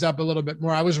open things up a little bit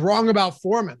more. I was wrong about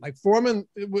Foreman. Like Foreman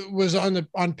was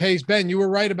on pace. Ben, you were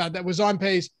right about that. Was on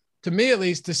pace, to me at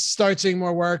least, to start seeing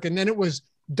more work. And then it was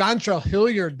Dontrell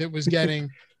Hilliard that was getting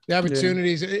the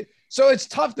opportunities. Yeah. So it's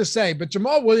tough to say. But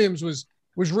Jamal Williams was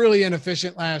really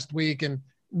inefficient last week and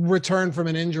returned from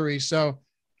an injury. So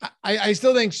I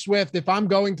still think Swift, if I'm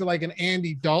going to like an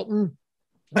Andy Dalton,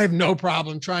 I have no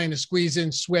problem trying to squeeze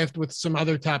in Swift with some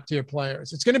other top tier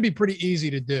players. It's going to be pretty easy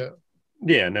to do.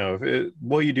 Yeah, no,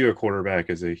 what you do at quarterback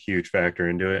is a huge factor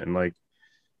into it. And like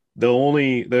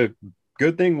the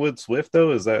good thing with Swift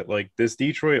though, is that like this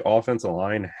Detroit offensive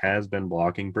line has been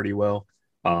blocking pretty well.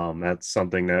 That's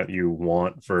something that you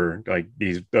want for like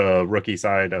these rookie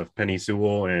side of Penny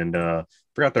Sewell and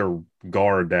forgot their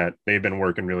guard that they've been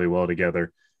working really well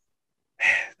together.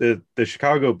 The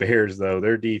Chicago Bears, though,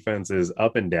 their defense is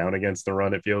up and down against the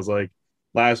run, it feels like.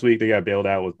 Last week, they got bailed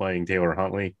out with playing Taylor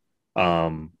Huntley.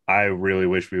 I really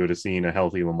wish we would have seen a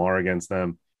healthy Lamar against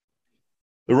them.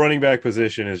 The running back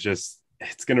position is just,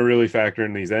 it's going to really factor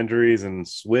in these injuries. And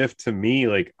Swift, to me,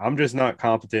 like, I'm just not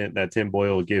confident that Tim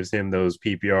Boyle gives him those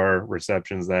PPR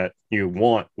receptions that you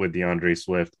want with DeAndre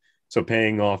Swift. So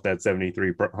paying off that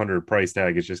 $7,300 price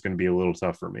tag is just going to be a little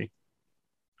tough for me.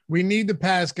 We need the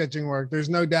pass catching work. There's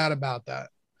no doubt about that.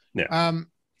 Yeah.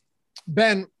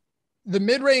 Ben, the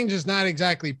mid-range is not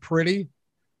exactly pretty,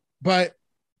 but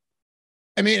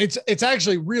I mean, it's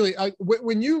actually really,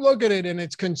 when you look at it and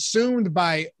it's consumed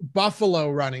by Buffalo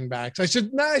running backs, I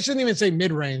shouldn't even say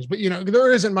mid-range, but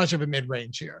there isn't much of a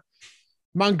mid-range here.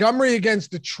 Montgomery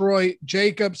against Detroit,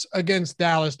 Jacobs against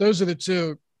Dallas. Those are the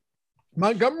two.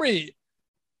 Montgomery,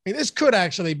 I mean, this could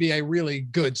actually be a really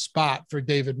good spot for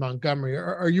David Montgomery.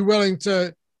 Are you willing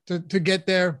to get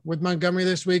there with Montgomery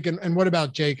this week? And what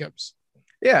about Jacobs?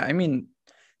 Yeah, I mean,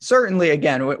 certainly,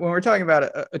 again, when we're talking about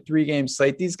a 3-game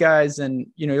slate, these guys, and,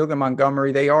 you look at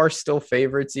Montgomery, they are still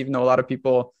favorites, even though a lot of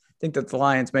people think that the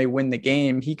Lions may win the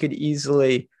game. He could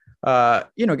easily, get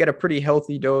a pretty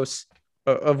healthy dose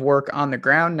of work on the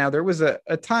ground. Now, there was a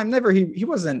time, he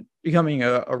wasn't becoming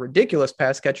a ridiculous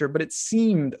pass catcher, but it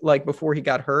seemed like before he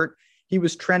got hurt, he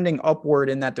was trending upward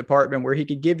in that department where he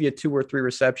could give you 2 or 3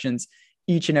 receptions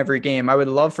each and every game. I would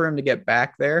love for him to get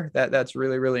back there. That's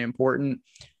really, really important.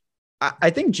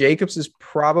 I think Jacobs is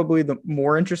probably the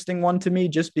more interesting one to me,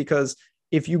 just because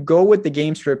if you go with the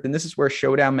game script, and this is where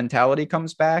showdown mentality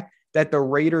comes back, that the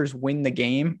Raiders win the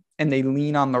game and they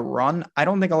lean on the run, I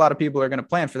don't think a lot of people are going to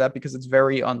plan for that because it's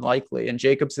very unlikely. And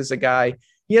Jacobs is a guy,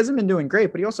 he hasn't been doing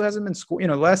great, but he also hasn't been scoring.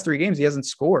 The last 3 games, he hasn't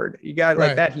scored. You got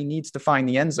like that, he needs to find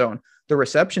the end zone. The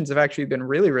receptions have actually been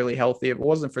really, really healthy. If it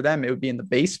wasn't for them, it would be in the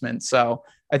basement. So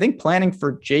I think planning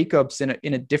for Jacobs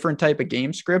in a different type of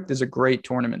game script is a great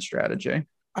tournament strategy.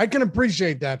 I can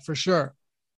appreciate that for sure.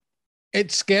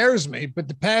 It scares me, but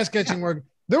the pass catching work,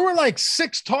 there were like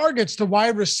 6 targets to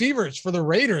wide receivers for the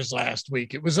Raiders last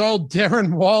week. It was all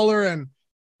Darren Waller and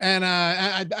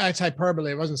it's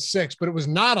hyperbole. It wasn't 6, but it was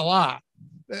not a lot.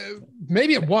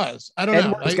 Maybe it was. I don't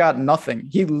know. Edwards got nothing.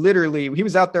 He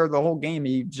was out there the whole game.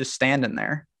 He just standing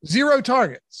there. 0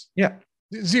 targets. Yeah.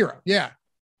 0. Yeah.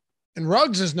 And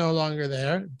Ruggs is no longer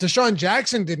there. Deshaun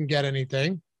Jackson didn't get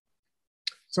anything.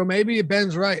 So maybe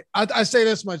Ben's right. I say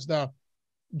this much though.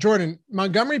 Jordan,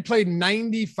 Montgomery played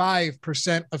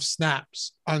 95% of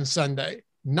snaps on Sunday.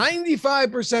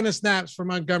 95% of snaps for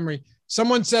Montgomery.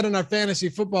 Someone said in our fantasy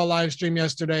football live stream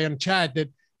yesterday in chat that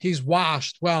he's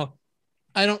washed. Well,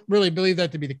 I don't really believe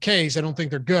that to be the case. I don't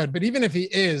think they're good. But even if he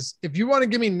is, if you want to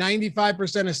give me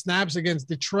 95% of snaps against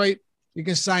Detroit, you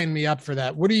can sign me up for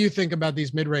that. What do you think about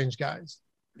these mid-range guys?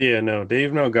 Yeah, no,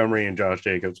 Dave Montgomery and Josh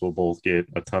Jacobs will both get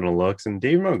a ton of looks. And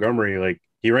Dave Montgomery, like,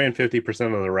 he ran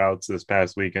 50% of the routes this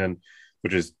past weekend,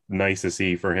 which is nice to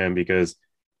see for him because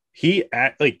he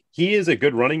is a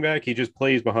good running back. He just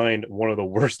plays behind one of the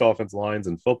worst offensive lines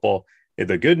in football. And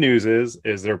the good news is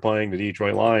they're playing the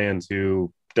Detroit Lions,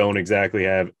 who don't exactly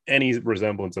have any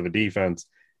resemblance of a defense.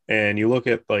 And you look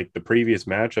at like the previous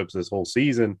matchups this whole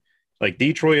season, like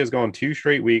Detroit has gone 2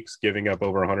 straight weeks giving up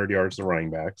over 100 yards to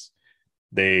running backs.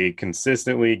 They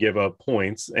consistently give up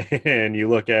points. And you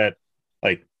look at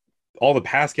like all the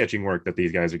pass catching work that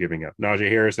these guys are giving up. Najee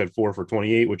Harris had 4 for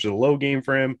 28, which is a low game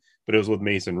for him, but it was with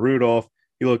Mason Rudolph.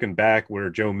 You're looking back where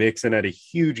Joe Mixon had a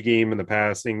huge game in the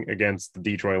passing against the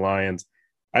Detroit Lions.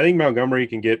 I think Montgomery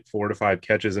can get 4 to 5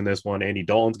 catches in this one. Andy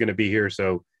Dalton's going to be here,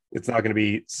 so it's not going to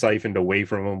be siphoned away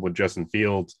from him with Justin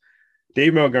Fields.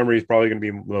 Dave Montgomery is probably going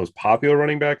to be the most popular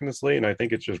running back in the slate, and I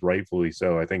think it's just rightfully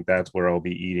so. I think that's where I'll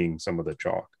be eating some of the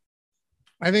chalk.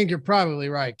 I think you're probably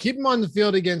right. Keep him on the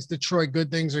field against Detroit. Good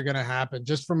things are going to happen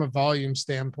just from a volume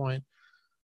standpoint.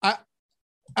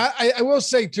 I will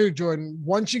say too, Jordan,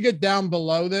 once you get down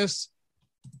below this,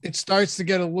 it starts to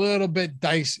get a little bit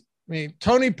dicey. I mean,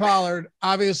 Tony Pollard,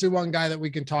 obviously one guy that we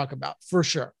can talk about for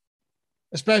sure,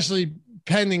 especially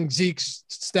pending Zeke's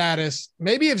status.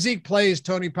 Maybe if Zeke plays,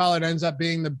 Tony Pollard ends up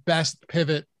being the best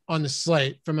pivot on the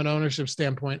slate from an ownership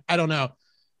standpoint. I don't know.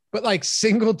 But like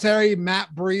Singletary,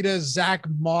 Matt Breida, Zach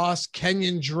Moss,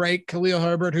 Kenyon Drake, Khalil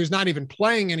Herbert, who's not even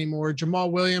playing anymore,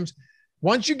 Jamal Williams.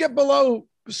 Once you get below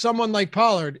someone like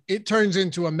Pollard, it turns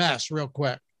into a mess real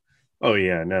quick. Oh,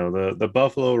 yeah. No, the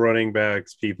Buffalo running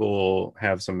backs, people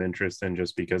have some interest in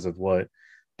just because of what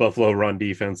Buffalo run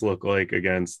defense look like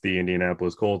against the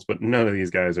Indianapolis Colts, but none of these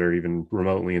guys are even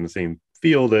remotely in the same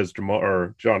field as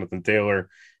Jonathan Taylor,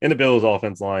 and the Bills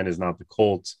offense line is not the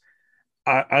Colts.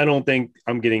 I don't think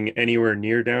I'm getting anywhere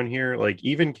near down here. Like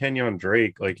even Kenyon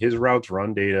Drake, like his routes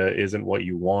run data isn't what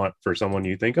you want for someone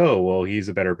you think, oh, well, he's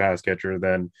a better pass catcher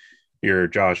than your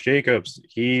Josh Jacobs.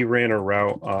 He ran a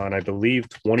route on, I believe,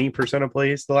 20% of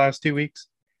plays the last 2 weeks.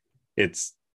 He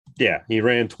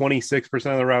ran 26%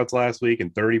 of the routes last week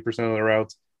and 30% of the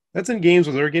routes. That's in games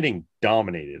where they're getting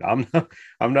dominated.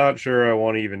 I'm not sure I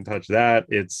want to even touch that.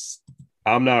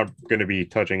 I'm not going to be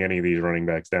touching any of these running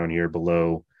backs down here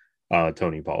below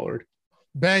Tony Pollard.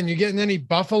 Ben, you getting any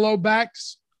Buffalo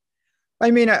backs?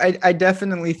 I mean, I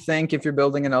definitely think if you're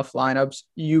building enough lineups,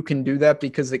 you can do that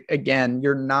because, again,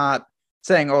 you're not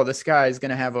saying, oh, this guy is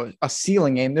going to have a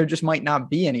ceiling game. There just might not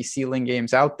be any ceiling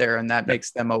games out there, and that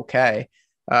makes them okay.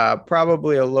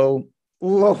 Probably a low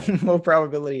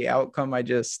probability outcome.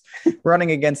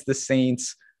 Running against the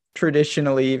Saints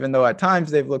traditionally, even though at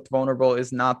times they've looked vulnerable,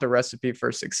 is not the recipe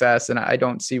for success. And I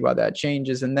don't see why that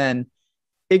changes. And then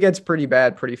it gets pretty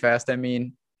bad pretty fast. I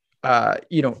mean,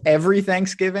 every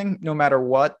Thanksgiving, no matter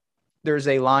what, there's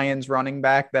a Lions running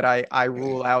back that I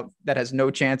rule out that has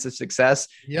no chance of success.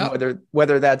 Yep.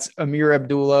 Whether that's Amir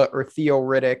Abdullah or Theo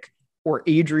Riddick or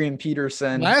Adrian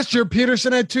Peterson. Last year,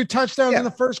 Peterson had 2 touchdowns in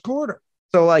the first quarter.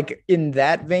 So like in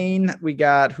that vein, we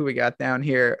got down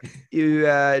here.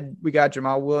 We got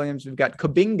Jamal Williams. We've got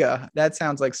Kabinga. That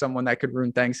sounds like someone that could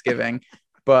ruin Thanksgiving.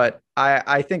 But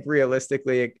I think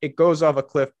realistically, it goes off a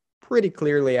cliff pretty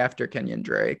clearly after Kenyon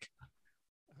Drake.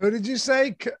 Who did you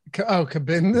say?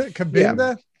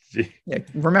 Kabinda? Yeah.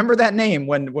 Remember that name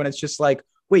when it's just like,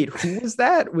 wait, who was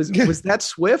that? Was that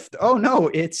Swift? Oh no,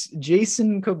 it's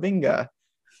Jason Kabinga.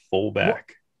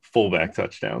 Fullback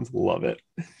touchdowns. Love it.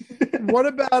 What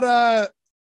about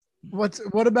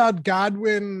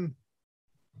Godwin?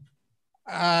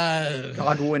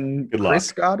 Godwin, good luck.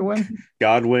 Chris Godwin.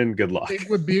 Godwin, good luck.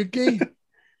 Igwabuke?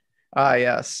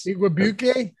 Yes.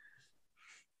 Igwabuke?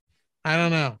 I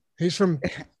don't know. He's from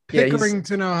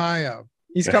Pickerington, Ohio.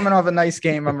 He's coming off a nice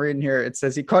game. I'm reading here. It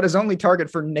says he caught his only target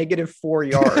for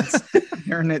 -4 yards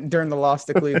during the loss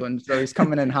to Cleveland. So he's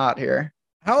coming in hot here.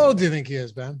 How old do you think he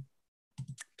is, Ben?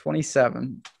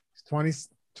 27.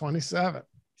 27.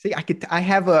 See, I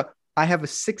have a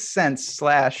sixth sense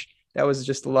 / that was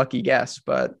just a lucky guess,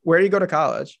 but where do you go to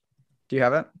college? Do you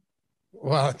have it?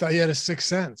 Well, I thought you had a sixth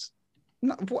sense.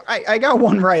 No, I got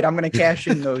one right. I'm going to cash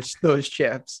in those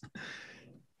chips.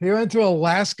 He went to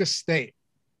Alaska State.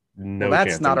 No,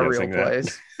 that's not a real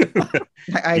place.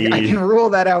 I can rule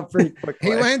that out pretty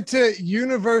quickly. He went to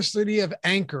University of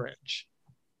Anchorage.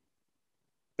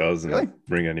 Doesn't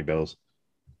ring any bells.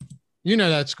 You know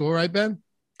that school, right, Ben?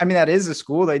 I mean, that is a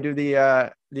school. They do the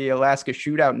Alaska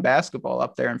Shootout in basketball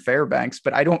up there in Fairbanks,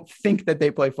 but I don't think that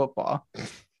they play football.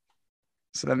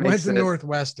 So that makes it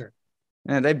Northwestern.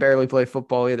 And they barely play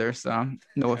football either. So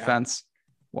no offense,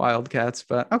 Wildcats,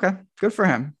 but okay, good for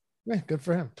him. Yeah, good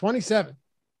for him. 27.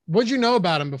 What'd you know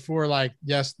about him before,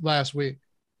 last week?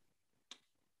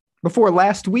 Before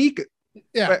last week?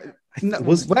 Yeah.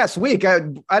 Was last week. I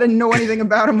didn't know anything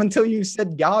about him until you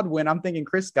said Godwin. I'm thinking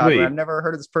Chris Godwin. Wait. I've never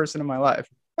heard of this person in my life.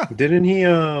 Didn't he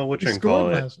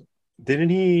Didn't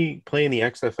he play in the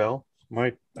XFL?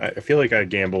 I feel like I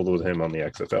gambled with him on the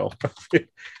XFL.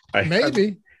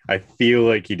 Maybe. I feel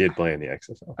like he did play in the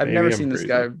XFL. I've never seen this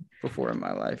guy before in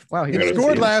my life. Wow, he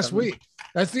scored last week.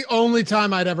 That's the only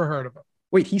time I'd ever heard of him.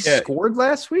 Wait, he scored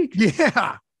last week?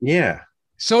 Yeah. Yeah.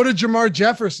 So did Jamar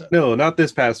Jefferson. No, not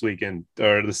this past weekend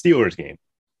or the Steelers game.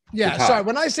 Yeah, sorry.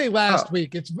 When I say last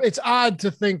week, it's odd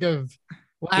to think of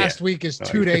last week as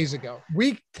 2 days ago.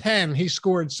 Week 10, he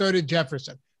scored. So did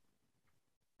Jefferson.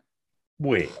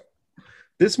 Wait,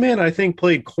 this man, I think,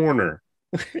 played corner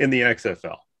in the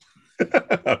XFL.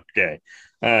 Okay.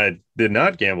 Did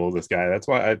not gamble this guy. That's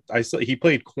why I saw he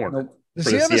played corner. Nope. Does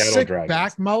he have a sick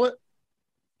back mullet?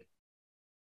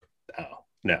 Oh,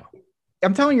 no.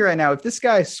 I'm telling you right now, if this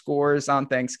guy scores on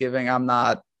Thanksgiving, I'm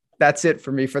not. That's it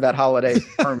for me for that holiday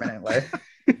permanently.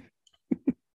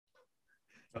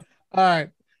 All right.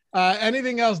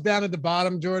 Anything else down at the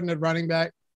bottom, Jordan, at running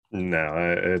back?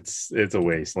 No, it's a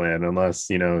wasteland unless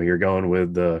you're going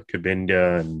with the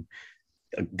Kabinda and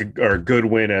or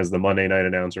Goodwin, as the Monday night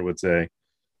announcer would say.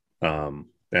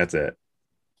 That's it.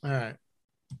 All right.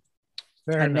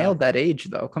 I nailed that age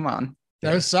though. Come on.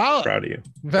 That was solid. Proud of you.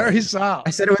 Very solid.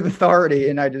 I said it with authority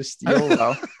and I just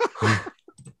YOLO.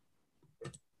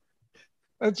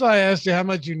 That's why I asked you how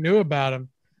much you knew about him.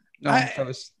 No,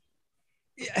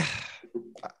 yeah.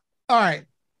 All right.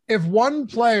 If one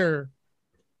player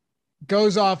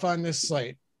goes off on this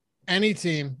slate, any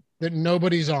team that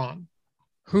nobody's on,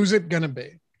 who's it going to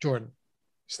be, Jordan?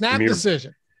 Snap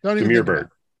decision. Don't even think Bird.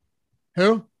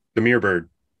 Who? Demir Bird.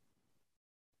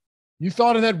 You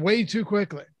thought of that way too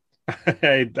quickly.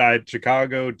 I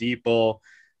Chicago deep ball.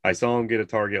 I saw him get a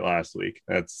target last week.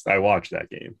 I watched that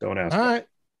game. Don't ask. All right,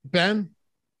 Ben.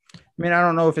 I mean, I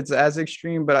don't know if it's as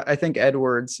extreme, but I think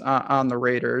Edwards on the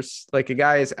Raiders, like a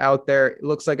guy is out there, it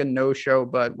looks like a no-show,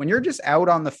 but when you're just out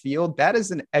on the field, that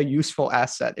is a useful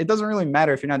asset. It doesn't really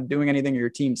matter if you're not doing anything or your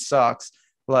team sucks.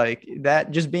 Like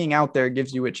that, just being out there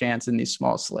gives you a chance in these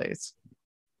small slates.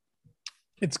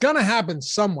 It's going to happen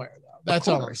somewhere, though. That's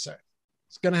all I'm saying.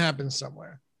 It's going to happen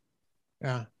somewhere.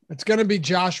 Yeah. It's going to be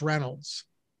Josh Reynolds.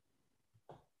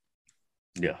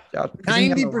 Yeah.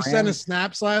 90% of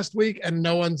snaps last week, and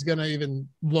no one's going to even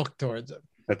look towards him.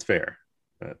 That's fair.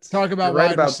 Talk about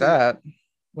right about that.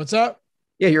 What's up?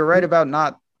 Yeah, you're right about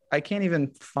not. I can't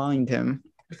even find him.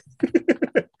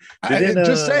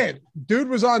 Just saying, dude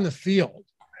was on the field.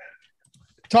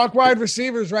 Talk wide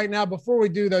receivers right now. Before we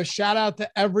do those, shout out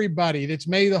to everybody that's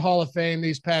made the Hall of Fame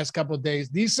these past couple of days.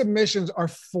 These submissions are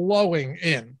flowing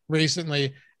in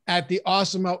recently at the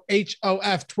Awesemo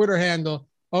HOF Twitter handle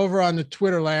over on the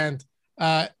Twitter land.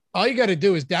 All you got to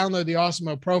do is download the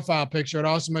Awesemo profile picture at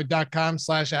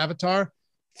awesemo.com/avatar.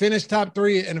 Finish top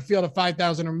 3 in a field of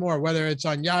 5,000 or more, whether it's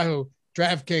on Yahoo,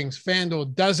 DraftKings,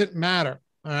 FanDuel, doesn't matter.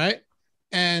 All right.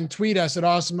 And tweet us at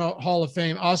Awesemo Hall of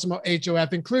Fame, Awesemo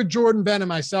HOF. Include Jordan, Ben, and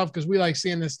myself because we like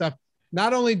seeing this stuff.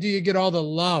 Not only do you get all the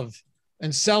love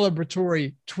and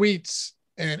celebratory tweets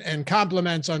and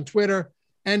compliments on Twitter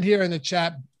and here in the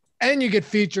chat, and you get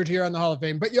featured here on the Hall of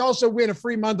Fame, but you also win a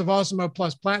free month of Awesemo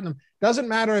Plus Platinum. Doesn't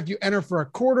matter if you enter for a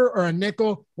quarter or a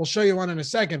nickel. We'll show you one in a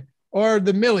second. Or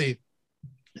the milli.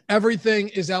 Everything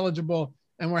is eligible,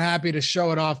 and we're happy to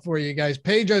show it off for you guys.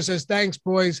 Pedro says, thanks,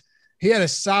 boys. He had a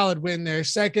solid win there,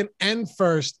 second and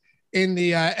first in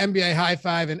the NBA high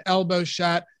five and elbow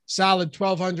shot. Solid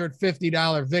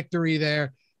 $1,250 victory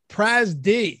there. Praz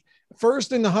D,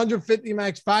 first in the 150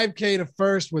 max 5K to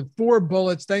first with 4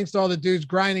 bullets. Thanks to all the dudes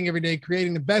grinding every day,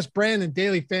 creating the best brand in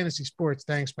daily fantasy sports.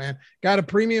 Thanks, man. Get a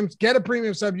premium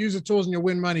sub, use the tools, and you'll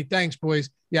win money. Thanks, boys.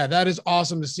 Yeah, that is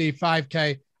awesome to see.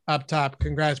 5K up top.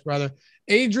 Congrats, brother.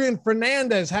 Adrian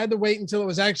Fernandez had to wait until it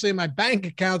was actually in my bank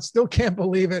account. Still can't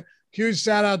believe it. Huge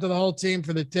shout out to the whole team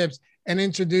for the tips and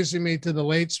introducing me to the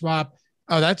late swap.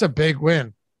 Oh, that's a big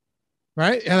win,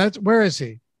 right? Yeah, where is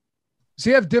he? Does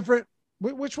he have different?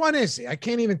 Which one is he? I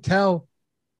can't even tell.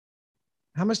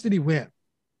 How much did he win?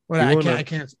 I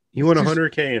can't. He won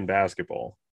 100K in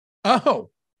basketball. Oh,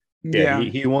 yeah.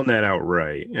 He won that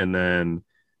outright, and then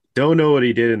don't know what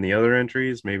he did in the other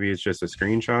entries. Maybe it's just a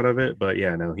screenshot of it, but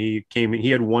yeah, no, he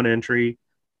had one entry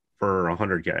for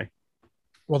 100K.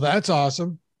 Well, that's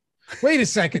awesome. Wait a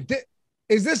second.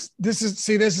 This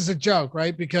is a joke,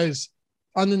 right? Because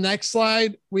on the next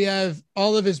slide, we have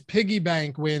all of his piggy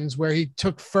bank wins where he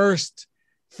took first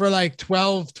for like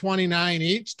 $12.29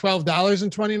 each,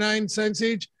 $12.29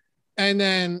 each. And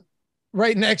then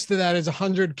right next to that is a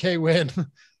 100K win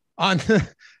on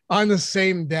the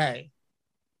same day.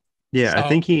 Yeah, so, I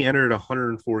think he entered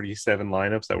 147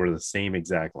 lineups that were the same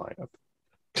exact lineup.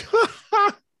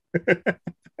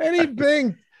 And he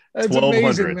binged. That's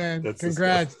amazing, man.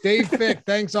 Congrats. Dave Fick,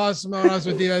 thanks, Awesemo and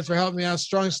Awesemo DFS for helping me out.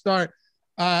 Strong start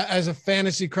as a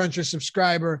Fantasy Cruncher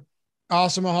subscriber.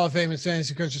 Awesemo Hall of Fame and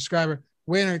Fantasy Cruncher subscriber.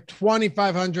 Winner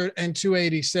 2,500 and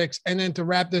 286. And then to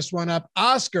wrap this one up,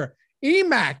 Oscar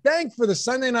EMAC, thanks for the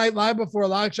Sunday night live before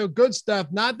lock show. Good stuff.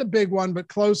 Not the big one, but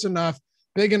close enough.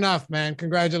 Big enough, man.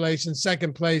 Congratulations.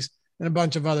 Second place and a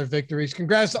bunch of other victories.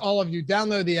 Congrats to all of you.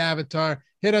 Download the avatar.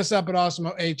 Hit us up at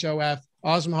Awesemo HOF,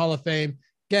 Awesemo Hall of Fame.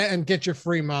 Get your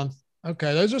free month.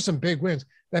 Okay, those are some big wins.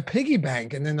 that piggy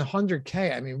bank and then the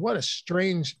 100K. I mean, what a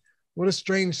strange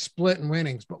split in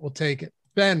winnings, but we'll take it.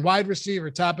 Ben, wide receiver,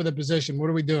 top of the position. What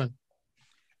are we doing?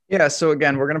 Yeah. So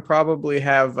again, we're going to probably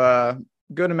have a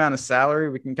good amount of salary.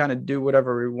 We can kind of do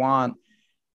whatever we want.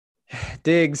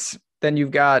 Diggs, then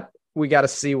we got to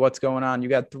see what's going on. You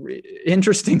got 3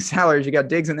 interesting salaries. You got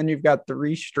Diggs, and then you've got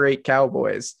 3 straight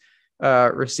Cowboys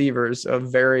receivers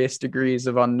of various degrees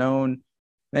of unknown.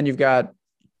 Then you've got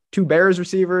 2 Bears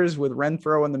receivers with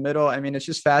Renfro in the middle. I mean, it's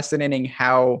just fascinating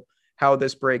how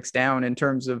this breaks down in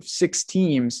terms of 6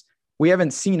 teams. We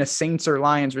haven't seen a Saints or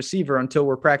Lions receiver until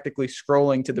we're practically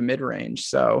scrolling to the mid-range.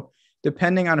 So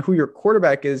depending on who your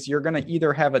quarterback is, you're going to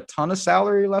either have a ton of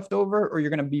salary left over or you're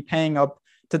going to be paying up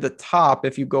to the top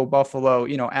if you go Buffalo,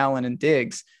 Allen and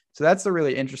Diggs. So that's the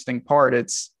really interesting part.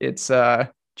 It's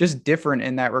just different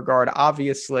in that regard.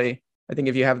 Obviously, I think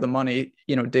if you have the money,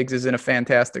 Diggs is in a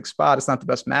fantastic spot. It's not the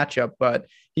best matchup, but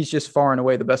he's just far and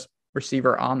away the best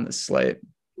receiver on this slate.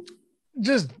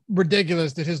 Just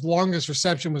ridiculous that his longest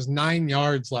reception was 9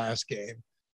 yards last game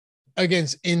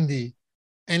against Indy,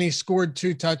 and he scored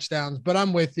 2 touchdowns. But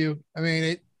I'm with you. I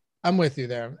mean, I'm with you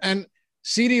there. And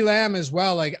CeeDee Lamb as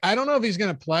well. Like, I don't know if he's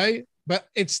going to play, but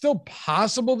it's still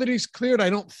possible that he's cleared. I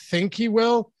don't think he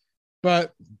will.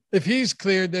 But if he's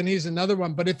cleared, then he's another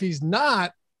one. But if he's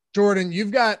not, Jordan,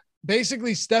 you've got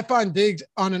basically Stephon Diggs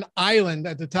on an island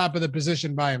at the top of the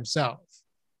position by himself.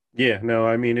 Yeah, no,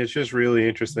 I mean, it's just really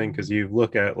interesting because you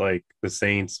look at like the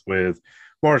Saints with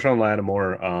Marshawn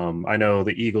Lattimore. I know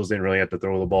the Eagles didn't really have to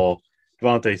throw the ball.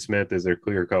 Devontae Smith is their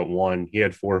clear-cut one. He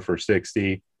had 4 for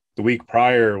 60. The week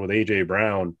prior with A.J.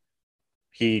 Brown,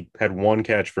 he had 1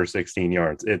 catch for 16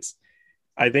 yards.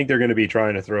 I think they're going to be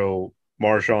trying to throw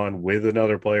Marshawn with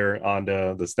another player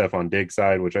onto the Stephon Diggs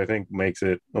side, which I think makes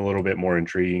it a little bit more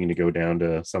intriguing to go down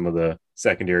to some of the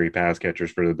secondary pass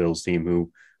catchers for the Bills team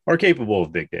who are capable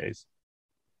of big days.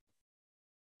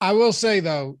 I will say,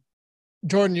 though,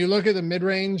 Jordan, you look at the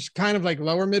mid-range, kind of like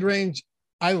lower mid-range.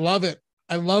 I love it.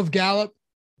 I love Gallup.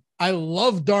 I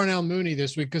love Darnell Mooney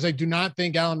this week because I do not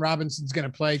think Allen Robinson's going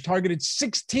to play. Targeted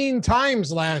 16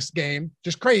 times last game.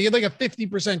 Just crazy. He had like a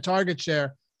 50% target share.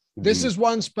 Mm-hmm. This is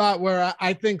one spot where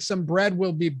I think some bread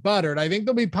will be buttered. I think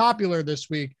they'll be popular this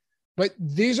week. But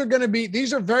these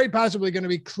are very possibly going to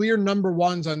be clear number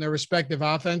ones on their respective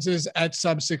offenses at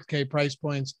sub 6K price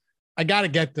points. I got to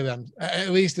get to them, at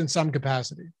least in some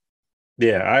capacity.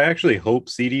 Yeah, I actually hope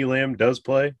CeeDee Lamb does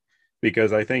play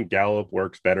because I think Gallup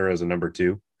works better as a number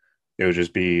 2. It would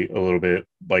just be a little bit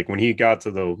like when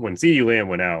CeeDee Lamb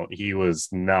went out, he was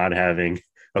not having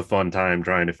a fun time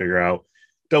trying to figure out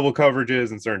double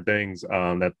coverages and certain things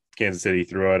that Kansas City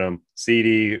threw at him.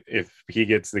 CD, if he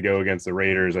gets to go against the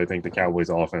Raiders, I think the Cowboys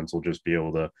offense will just be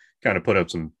able to kind of put up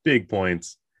some big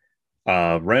points.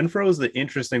 Renfro is the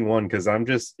interesting one because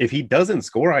if he doesn't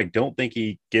score, I don't think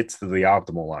he gets to the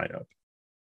optimal lineup.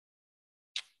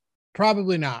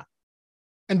 Probably not.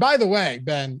 And by the way,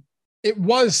 Ben, it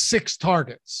was 6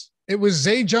 targets. It was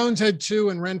Zay Jones had 2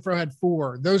 and Renfro had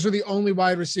 4. Those were the only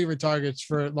wide receiver targets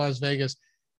for Las Vegas.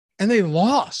 And they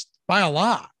lost by a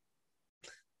lot.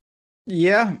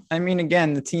 Yeah. I mean,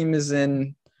 again, the team is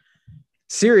in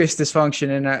serious dysfunction.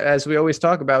 And as we always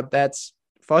talk about, that's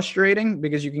frustrating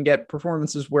because you can get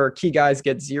performances where key guys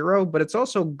get 0, but it's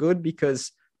also good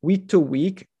because week to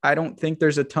week, I don't think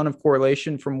there's a ton of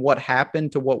correlation from what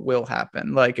happened to what will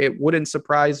happen. Like, it wouldn't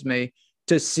surprise me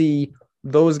to see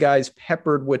those guys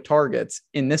peppered with targets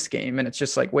in this game. And it's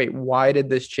just like, wait, why did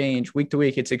this change? Week to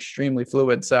week, it's extremely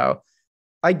fluid. So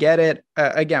I get it.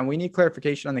 Again, we need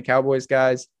clarification on the Cowboys,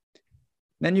 guys.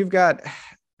 Then you've got,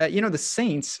 the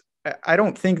Saints. I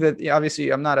don't think that,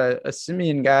 obviously, I'm not a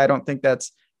Simeon guy. I don't think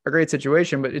that's a great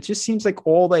situation, but it just seems like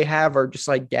all they have are just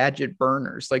like gadget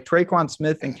burners, like Traquan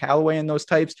Smith and Callaway and those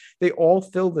types. They all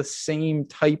fill the same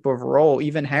type of role,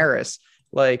 even Harris.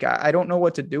 Like, I don't know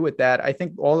what to do with that. I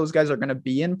think all those guys are going to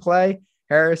be in play.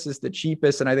 Harris is the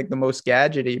cheapest and I think the most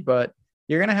gadgety, but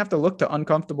you're going to have to look to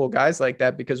uncomfortable guys like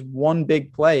that because one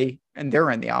big play and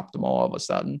they're in the optimal all of a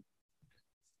sudden.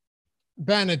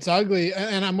 Ben, it's ugly.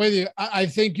 And I'm with you. I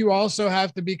think you also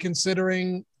have to be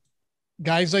considering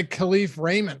guys like Khalif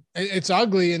Raymond. It's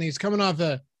ugly. And he's coming off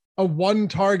a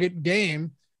 1-target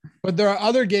game, but there are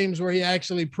other games where he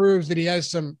actually proves that he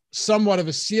has somewhat of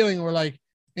a ceiling, or like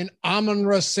an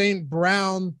Amon-Ra St.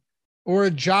 Brown or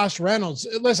a Josh Reynolds.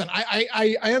 Listen,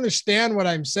 I understand what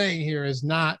I'm saying here is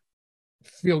not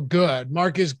feel good.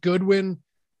 Marcus Goodwin.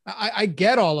 I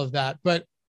get all of that, but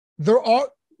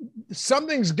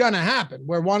something's going to happen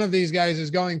where one of these guys is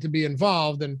going to be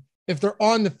involved. And if they're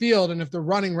on the field and if they're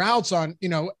running routes on,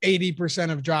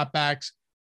 80% of dropbacks,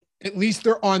 at least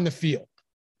they're on the field.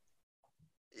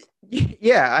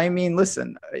 Yeah, I mean,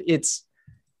 listen, it's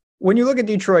when you look at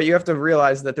Detroit, you have to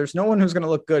realize that there's no one who's going to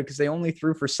look good because they only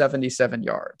threw for 77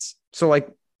 yards. So, like,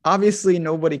 obviously,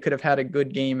 nobody could have had a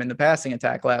good game in the passing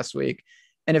attack last week.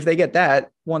 And if they get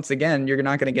that, once again, you're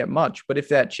not going to get much. But if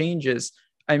that changes,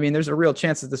 I mean, there's a real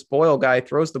chance that this Boyle guy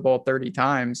throws the ball 30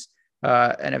 times.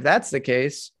 And if that's the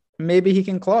case, maybe he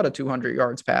can claw to 200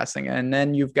 yards passing. And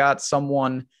then you've got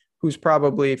someone who's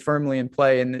probably firmly in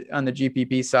play on the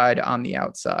GPP side on the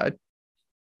outside.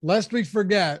 Lest we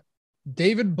forget,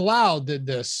 David Blau did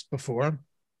this before.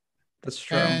 That's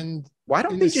true. And why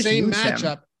don't they just same use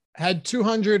matchup him? Had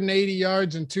 280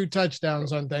 yards and 2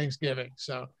 touchdowns on Thanksgiving.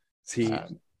 So see,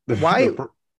 why?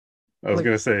 I was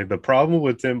going to say the problem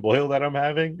with Tim Boyle that I'm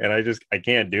having, and I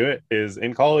can't do it, is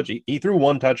in college, he threw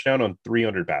 1 touchdown on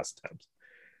 300 pass attempts.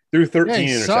 Threw 13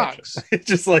 interceptions. Sucks. It's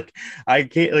just like, I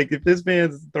can't, like, if this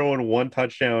man's throwing 1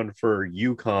 touchdown for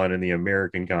UConn in the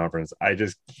American Conference, I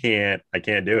can't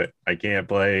do it. I can't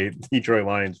play Detroit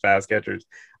Lions fast catchers.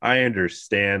 I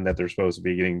understand that they're supposed to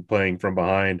be playing from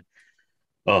behind.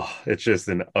 Oh, it's just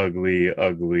an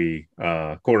ugly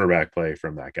quarterback play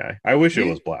from that guy. I wish it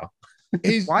was Blau.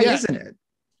 Why isn't it?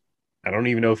 I don't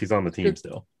even know if he's on the team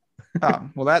still. Oh,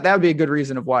 well, that would be a good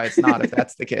reason of why it's not, if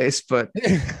that's the case. But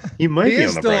he might be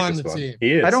on the practice squad. Team.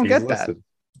 He is. I don't get listed.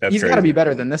 That. He's got to be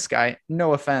better than this guy.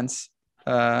 No offense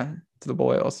to the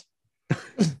Boyles.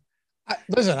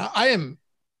 Listen, I am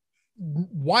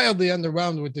wildly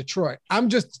underwhelmed with Detroit. I'm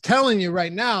just telling you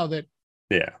right now that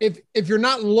if you're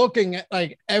not looking at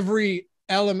like every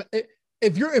element,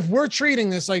 if we're treating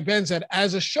this, like Ben said,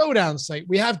 as a showdown slate,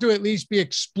 we have to at least be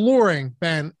exploring,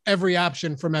 Ben, every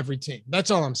option from every team.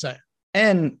 That's all I'm saying.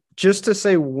 And just to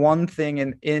say one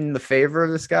thing in the favor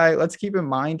of this guy, let's keep in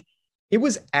mind, it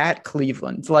was at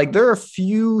Cleveland. Like, there are a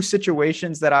few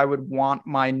situations that I would want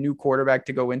my new quarterback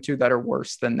to go into that are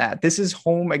worse than that. This is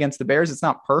home against the Bears. It's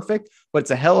not perfect, but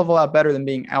it's a hell of a lot better than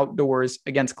being outdoors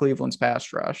against Cleveland's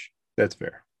pass rush. That's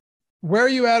fair. Where are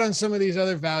you at on some of these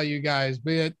other value guys,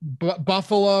 be it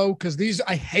Buffalo? Because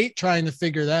I hate trying to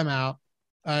figure them out.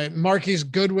 Marquise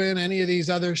Goodwin, any of these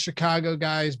other Chicago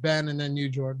guys, Ben, and then you,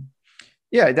 Jordan.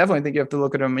 Yeah, I definitely think you have to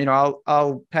look at him. You know,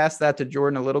 I'll pass that to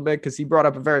Jordan a little bit because he brought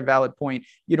up a very valid point.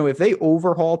 You know, if they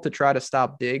overhaul to try to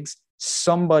stop Diggs,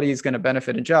 somebody's going to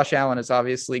benefit. And Josh Allen is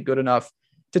obviously good enough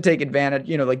to take advantage.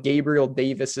 You know, like Gabriel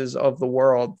Davises of the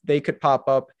world, they could pop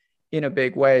up in a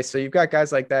big way. So you've got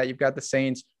guys like that. You've got the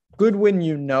Saints. Goodwin,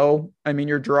 I mean,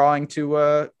 you're drawing to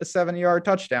a 70-yard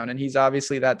touchdown, and he's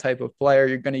obviously that type of player.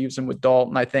 You're going to use him with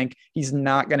Dalton. I think he's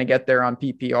not going to get there on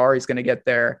PPR. He's going to get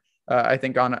there, I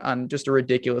think, on just a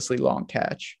ridiculously long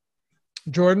catch.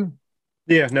 Jordan?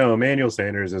 Yeah, no, Emmanuel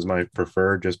Sanders is my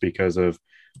preferred just because of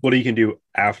what he can do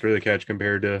after the catch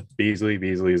compared to Beasley.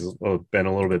 Beasley's been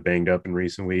a little bit banged up in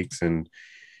recent weeks, and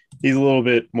he's a little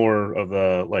bit more of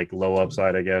the like low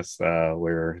upside, I guess,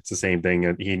 where it's the same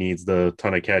thing. He needs the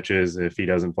ton of catches if he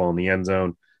doesn't fall in the end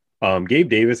zone. Gabe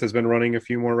Davis has been running a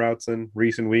few more routes in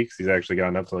recent weeks. He's actually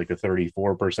gotten up to like a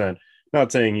 34%.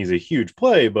 Not saying he's a huge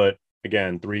play, but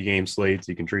again, 3-game slates,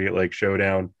 you can treat it like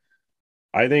showdown.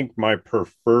 I think my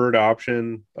preferred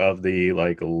option of the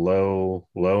like low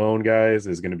owned guys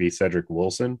is going to be Cedric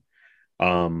Wilson.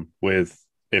 If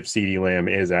CeeDee Lamb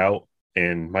is out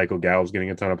and Michael Gallup's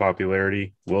getting a ton of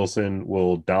popularity, Wilson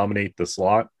will dominate the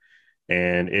slot.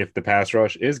 And if the pass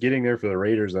rush is getting there for the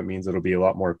Raiders, that means it'll be a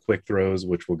lot more quick throws,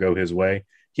 which will go his way.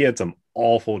 He had some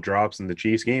awful drops in the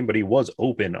Chiefs game, but he was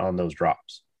open on those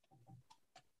drops.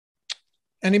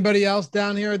 Anybody else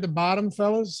down here at the bottom,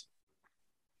 fellas?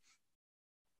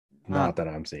 Not that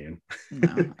I'm seeing.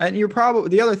 No. And you're probably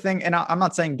the other thing, and I'm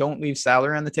not saying don't leave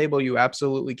salary on the table. You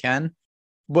absolutely can.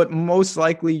 But most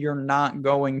likely you're not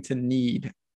going to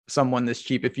need someone this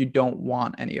cheap if you don't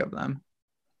want any of them.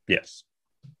 Yes.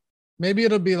 Maybe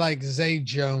it'll be like Zay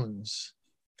Jones.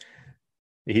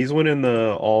 He's winning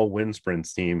the all win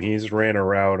sprints team. He's ran a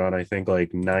route on, I think,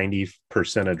 like 90%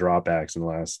 of dropbacks in the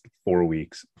last 4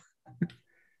 weeks.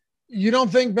 You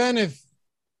don't think, Ben, if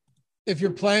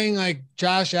you're playing like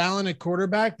Josh Allen at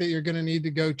quarterback, that you're going to need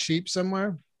to go cheap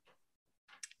somewhere?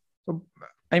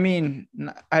 I mean,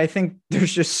 I think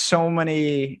there's just so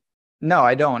many. No,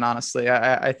 I don't, honestly.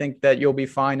 I think that you'll be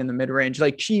fine in the mid-range.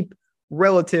 Like cheap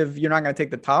relative, you're not going to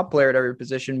take the top player at every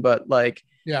position, but like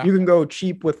you can go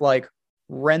cheap with like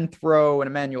Renfro and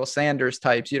Emmanuel Sanders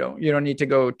types. You don't need to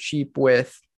go cheap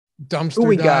with dumpster who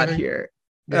we diving. got here.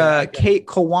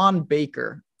 Kawan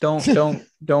Baker.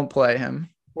 Don't play him.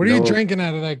 What are you drinking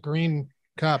out of that green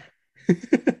cup?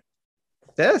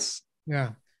 This?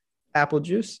 Yeah. Apple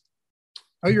juice.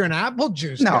 Oh, you're an apple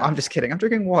juice No, guy. I'm just kidding. I'm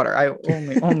drinking water. I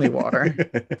only water.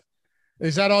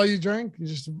 Is that all you drink? You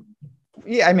just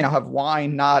Yeah, I mean, I'll have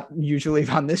wine, not usually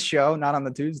on this show, not on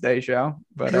the Tuesday show,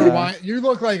 but wine, you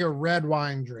look like a red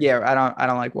wine drink. Yeah, I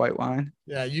don't like white wine.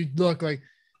 Yeah, you look like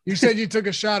you said you took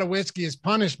a shot of whiskey as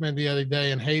punishment the other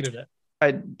day and hated it.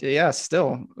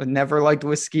 Still never liked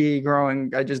whiskey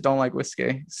growing. I just don't like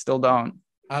whiskey. Still don't.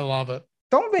 I love it.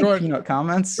 Don't make peanut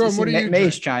comments. Jordan, what are you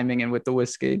May's chiming in with the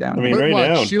whiskey down. I mean, right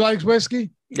now she likes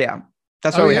whiskey. Yeah,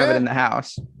 that's why we have it in the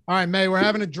house. All right, May, we're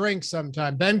having a drink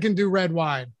sometime. Ben can do red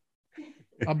wine.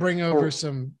 I'll bring over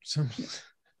some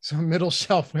middle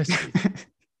shelf whiskey.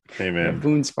 Hey man,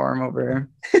 Boone's Farm over here.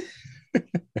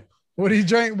 What do you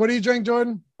drink? What do you drink,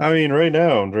 Jordan? I mean, right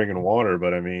now I'm drinking water,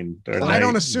 but I mean, I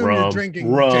don't assume you're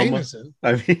drinking rum. Jameson.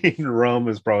 I mean, rum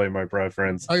is probably my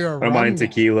preference. Oh, you're a I don't mind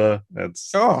tequila.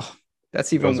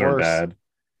 That's even worse. Bad.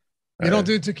 You don't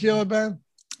do tequila, Ben?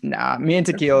 Nah, me and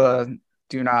tequila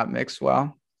do not mix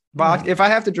well. Vodka, if I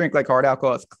have to drink like hard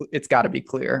alcohol, it's got to be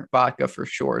clear. Vodka for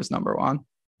sure is number one.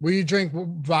 Will you drink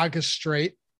vodka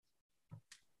straight?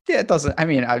 Yeah, it doesn't. I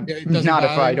mean, not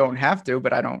if I don't have to,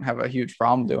 but I don't have a huge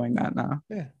problem doing that now.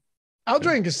 Yeah, I'll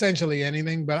drink essentially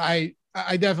anything, but I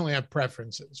definitely have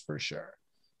preferences for sure.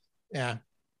 Yeah.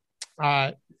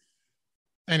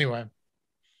 Anyway,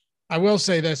 I will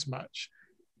say this much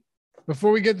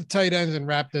before we get to tight ends and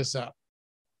wrap this up.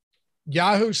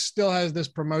 Yahoo still has this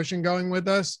promotion going with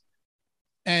us,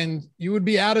 and you would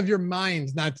be out of your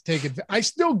mind not to take it. I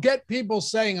still get people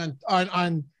saying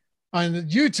on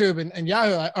YouTube and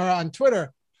Yahoo or on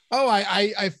Twitter, oh,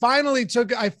 I finally did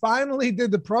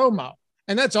the promo,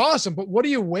 and that's awesome. But what are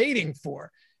you waiting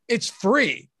for? It's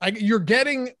free. Like, you're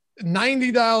getting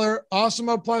 $90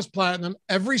 Awesemo Plus Platinum,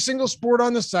 every single sport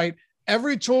on the site,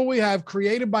 every tool we have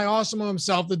created by Awesemo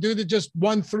himself, the dude that just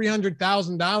won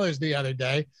 $300,000 the other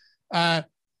day.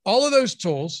 All of those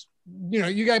tools,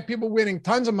 you got people winning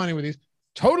tons of money with these,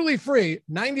 totally free,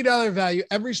 $90 value,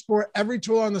 every sport, every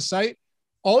tool on the site.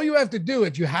 All you have to do,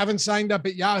 if you haven't signed up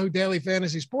at Yahoo Daily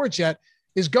Fantasy Sports yet,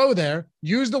 is go there,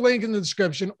 use the link in the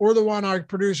description or the one our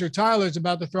producer Tyler is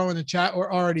about to throw in the chat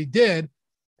or already did.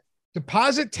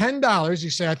 Deposit $10. You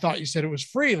say, I thought you said it was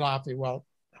free, Lofty. Well,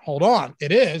 hold on.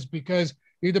 It is, because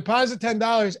you deposit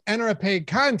 $10, enter a paid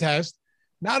contest.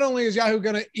 Not only is Yahoo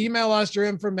going to email us your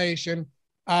information,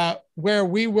 where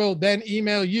we will then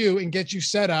email you and get you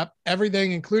set up,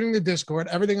 everything, including the Discord,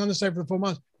 everything on the site for the full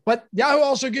month. But Yahoo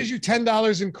also gives you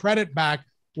 $10 in credit back,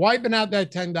 wiping out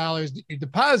that $10 that you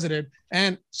deposited,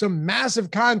 and some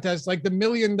massive contests like the $1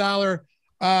 million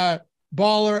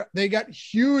baller. They got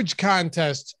huge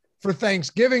contests for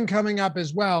Thanksgiving coming up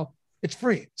as well. It's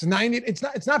free. It's $90.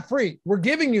 It's not free. We're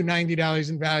giving you $90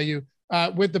 in value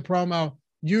with the promo.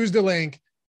 Use the link,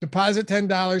 deposit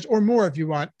 $10 or more if you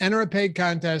want. Enter a paid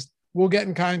contest. We'll get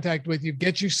in contact with you,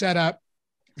 get you set up.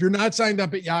 If you're not signed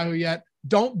up at Yahoo yet,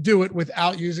 don't do it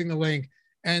without using the link,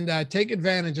 and take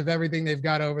advantage of everything they've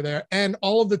got over there and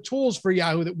all of the tools for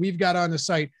Yahoo that we've got on the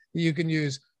site that you can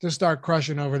use to start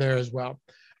crushing over there as well.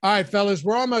 All right, fellas,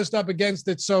 we're almost up against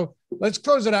it. So let's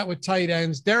close it out with tight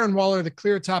ends. Darren Waller, the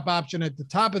clear top option at the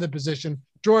top of the position.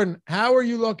 Jordan, how are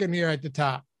you looking here at the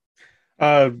top?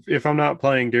 If I'm not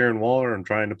playing Darren Waller, I'm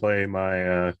trying to play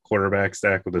my quarterback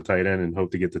stack with a tight end and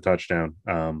hope to get the touchdown.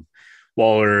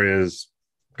 Waller is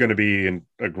going to be in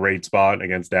a great spot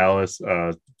against Dallas.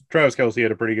 Travis Kelce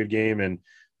had a pretty good game, and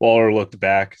Waller looked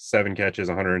back, 7 catches,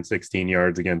 116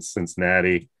 yards against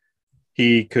Cincinnati.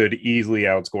 He could easily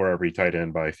outscore every tight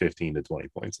end by 15 to 20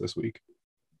 points this week.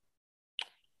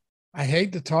 I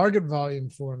hate the target volume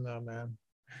for him though, man.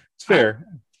 It's fair.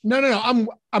 No.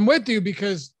 I'm with you,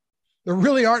 because there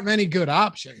really aren't many good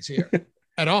options here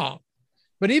at all.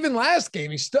 But even last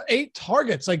game, he's still 8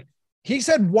 targets. Like, he's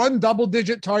had 1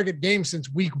 double-digit target game since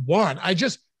week 1.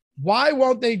 Why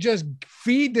won't they just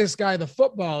feed this guy the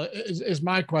football is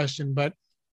my question. But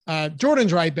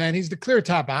Jordan's right, Ben. He's the clear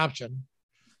top option.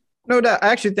 No doubt. I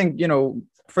actually think,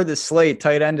 for the slate,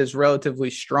 tight end is relatively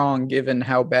strong given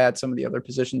how bad some of the other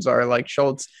positions are. Like,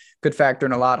 Schultz could factor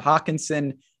in a lot.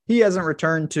 Hawkinson, he hasn't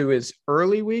returned to his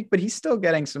early week, but he's still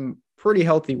getting some pretty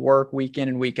healthy work week in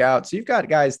and week out. So you've got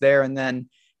guys there. And then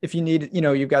if you need,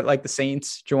 you've got like the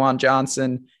Saints, Juwan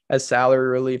Johnson as salary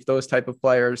relief, those type of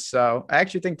players. So I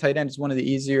actually think tight end is one of the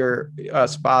easier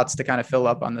spots to kind of fill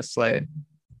up on this slate.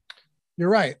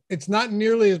 You're right. It's not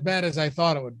nearly as bad as I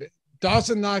thought it would be.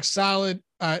 Dawson Knox solid.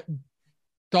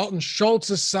 Dalton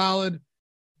Schultz is solid.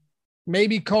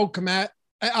 Maybe Cole Kmet.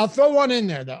 I'll throw one in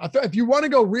there, though. If you want to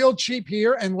go real cheap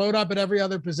here and load up at every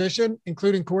other position,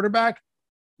 including quarterback,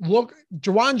 look,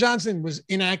 Juwan Johnson was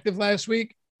inactive last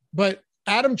week, but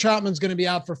Adam Troutman's going to be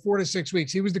out for 4 to 6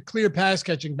 weeks. He was the clear pass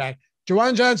catching back.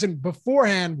 Juwan Johnson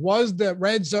beforehand was the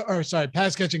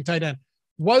pass catching tight end,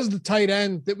 was the tight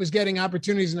end that was getting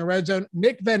opportunities in the red zone.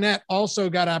 Nick Vannett also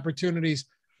got opportunities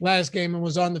last game and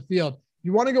was on the field.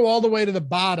 You want to go all the way to the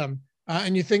bottom,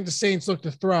 and you think the Saints look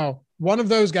to throw. One of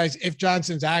those guys, if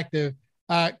Johnson's active,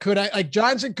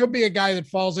 Johnson could be a guy that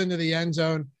falls into the end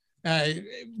zone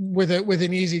with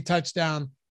an easy touchdown,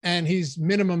 and he's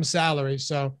minimum salary.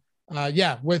 So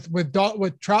with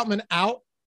Troutman out,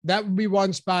 that would be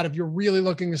one spot if you're really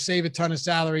looking to save a ton of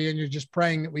salary and you're just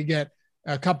praying that we get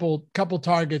a couple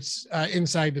targets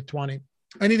inside the 20.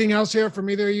 Anything else here from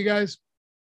either of you guys?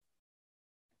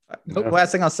 The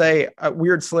last thing I'll say, a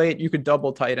weird slate, you could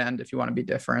double tight end if you want to be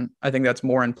different. I think that's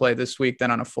more in play this week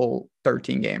than on a full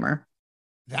 13 gamer.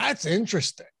 That's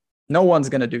interesting. No one's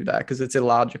going to do that because it's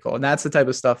illogical. And that's the type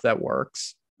of stuff that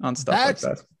works on stuff like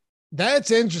that.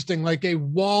 That's interesting. Like a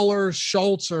Waller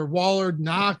Schultz or Waller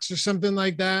Knox or something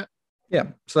like that. Yeah.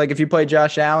 So like if you play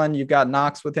Josh Allen, you've got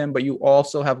Knox with him, but you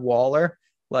also have Waller.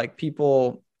 Like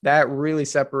people, that really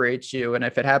separates you. And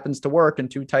if it happens to work and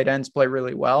two tight ends play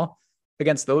really well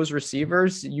against those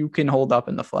receivers, you can hold up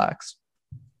in the flex.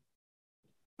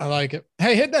 I like it.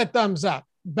 Hey, hit that thumbs up.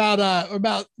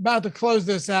 About to close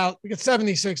this out. We got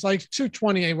 76 likes,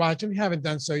 228 watching. If you haven't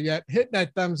done so yet, hit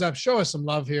that thumbs up. Show us some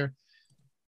love here.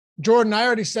 Jordan, I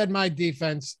already said my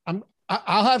defense.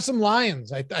 I'll have some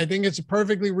Lions. I think it's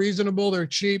perfectly reasonable. They're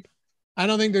cheap. I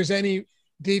don't think there's any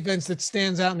defense that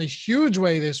stands out in a huge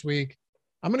way this week.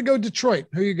 I'm going to go Detroit.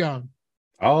 Who you going?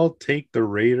 I'll take the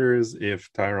Raiders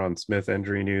if Tyron Smith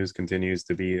injury news continues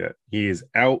to be he is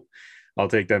out. I'll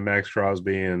take that Max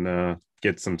Crosby and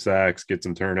get some sacks, get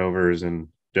some turnovers, and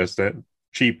just that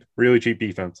really cheap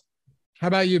defense. How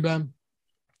about you, Ben?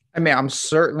 I mean, I'm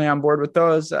certainly on board with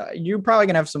those. You're probably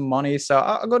going to have some money, so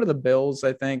I'll go to the Bills.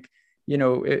 I think,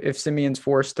 if Simeon's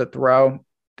forced to throw,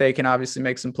 they can obviously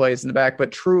make some plays in the back,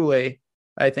 but truly,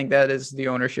 I think that is the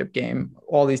ownership game.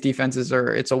 All these defenses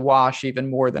it's a wash even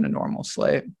more than a normal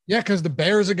slate. Yeah, because the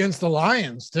Bears against the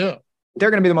Lions too. They're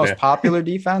going to be the most popular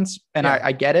defense, and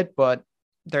I get it, but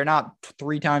they're not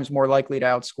 3 times more likely to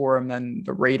outscore them than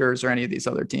the Raiders or any of these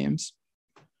other teams.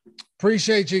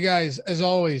 Appreciate you guys, as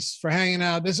always, for hanging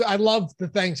out. I love the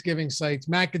Thanksgiving slates.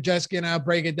 Matt Kajeski and I'll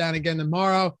break it down again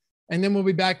tomorrow, and then we'll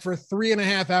be back for a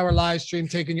 3.5-hour live stream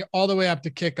taking you all the way up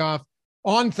to kickoff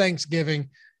on Thanksgiving.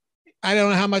 I don't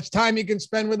know how much time you can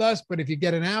spend with us, but if you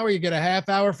get an hour, you get a half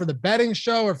hour for the betting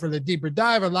show or for the deeper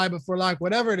dive or live before lock,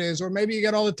 whatever it is, or maybe you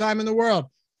get all the time in the world.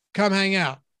 Come hang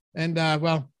out. And,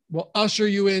 we'll usher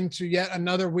you into yet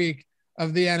another week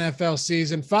of the NFL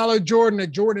season. Follow Jordan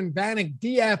at Jordan Bannock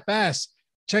DFS.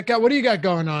 Check out, what do you got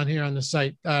going on here on the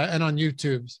site and on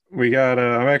YouTube's? We got,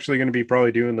 I'm actually going to be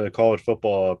probably doing the college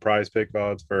football prize pick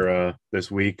odds for this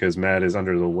week because Matt is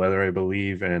under the weather, I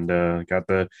believe, and got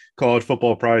the college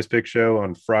football prize pick show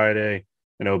on Friday.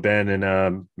 I know Ben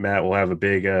and Matt will have a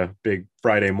big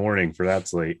Friday morning for that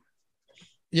slate.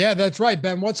 Yeah, that's right,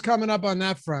 Ben. What's coming up on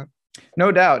that front?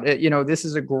 No doubt. This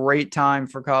is a great time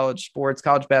for college sports,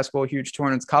 college basketball, huge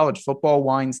tournaments. College football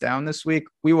winds down this week.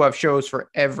 We will have shows for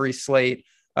every slate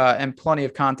and plenty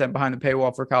of content behind the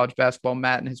paywall for college basketball,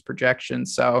 Matt and his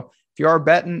projections. So if you are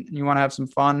betting and you want to have some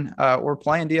fun or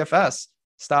playing DFS,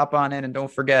 stop on in and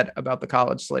don't forget about the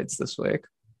college slates this week.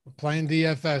 We're playing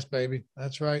DFS, baby.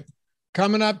 That's right.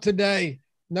 Coming up today,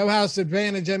 No House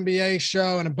Advantage NBA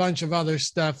show and a bunch of other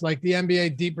stuff like the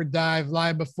NBA Deeper Dive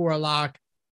live before lock.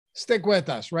 Stick with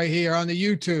us right here on the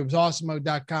YouTubes,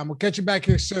 awesemo.com. We'll catch you back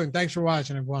here soon. Thanks for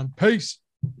watching, everyone. Peace.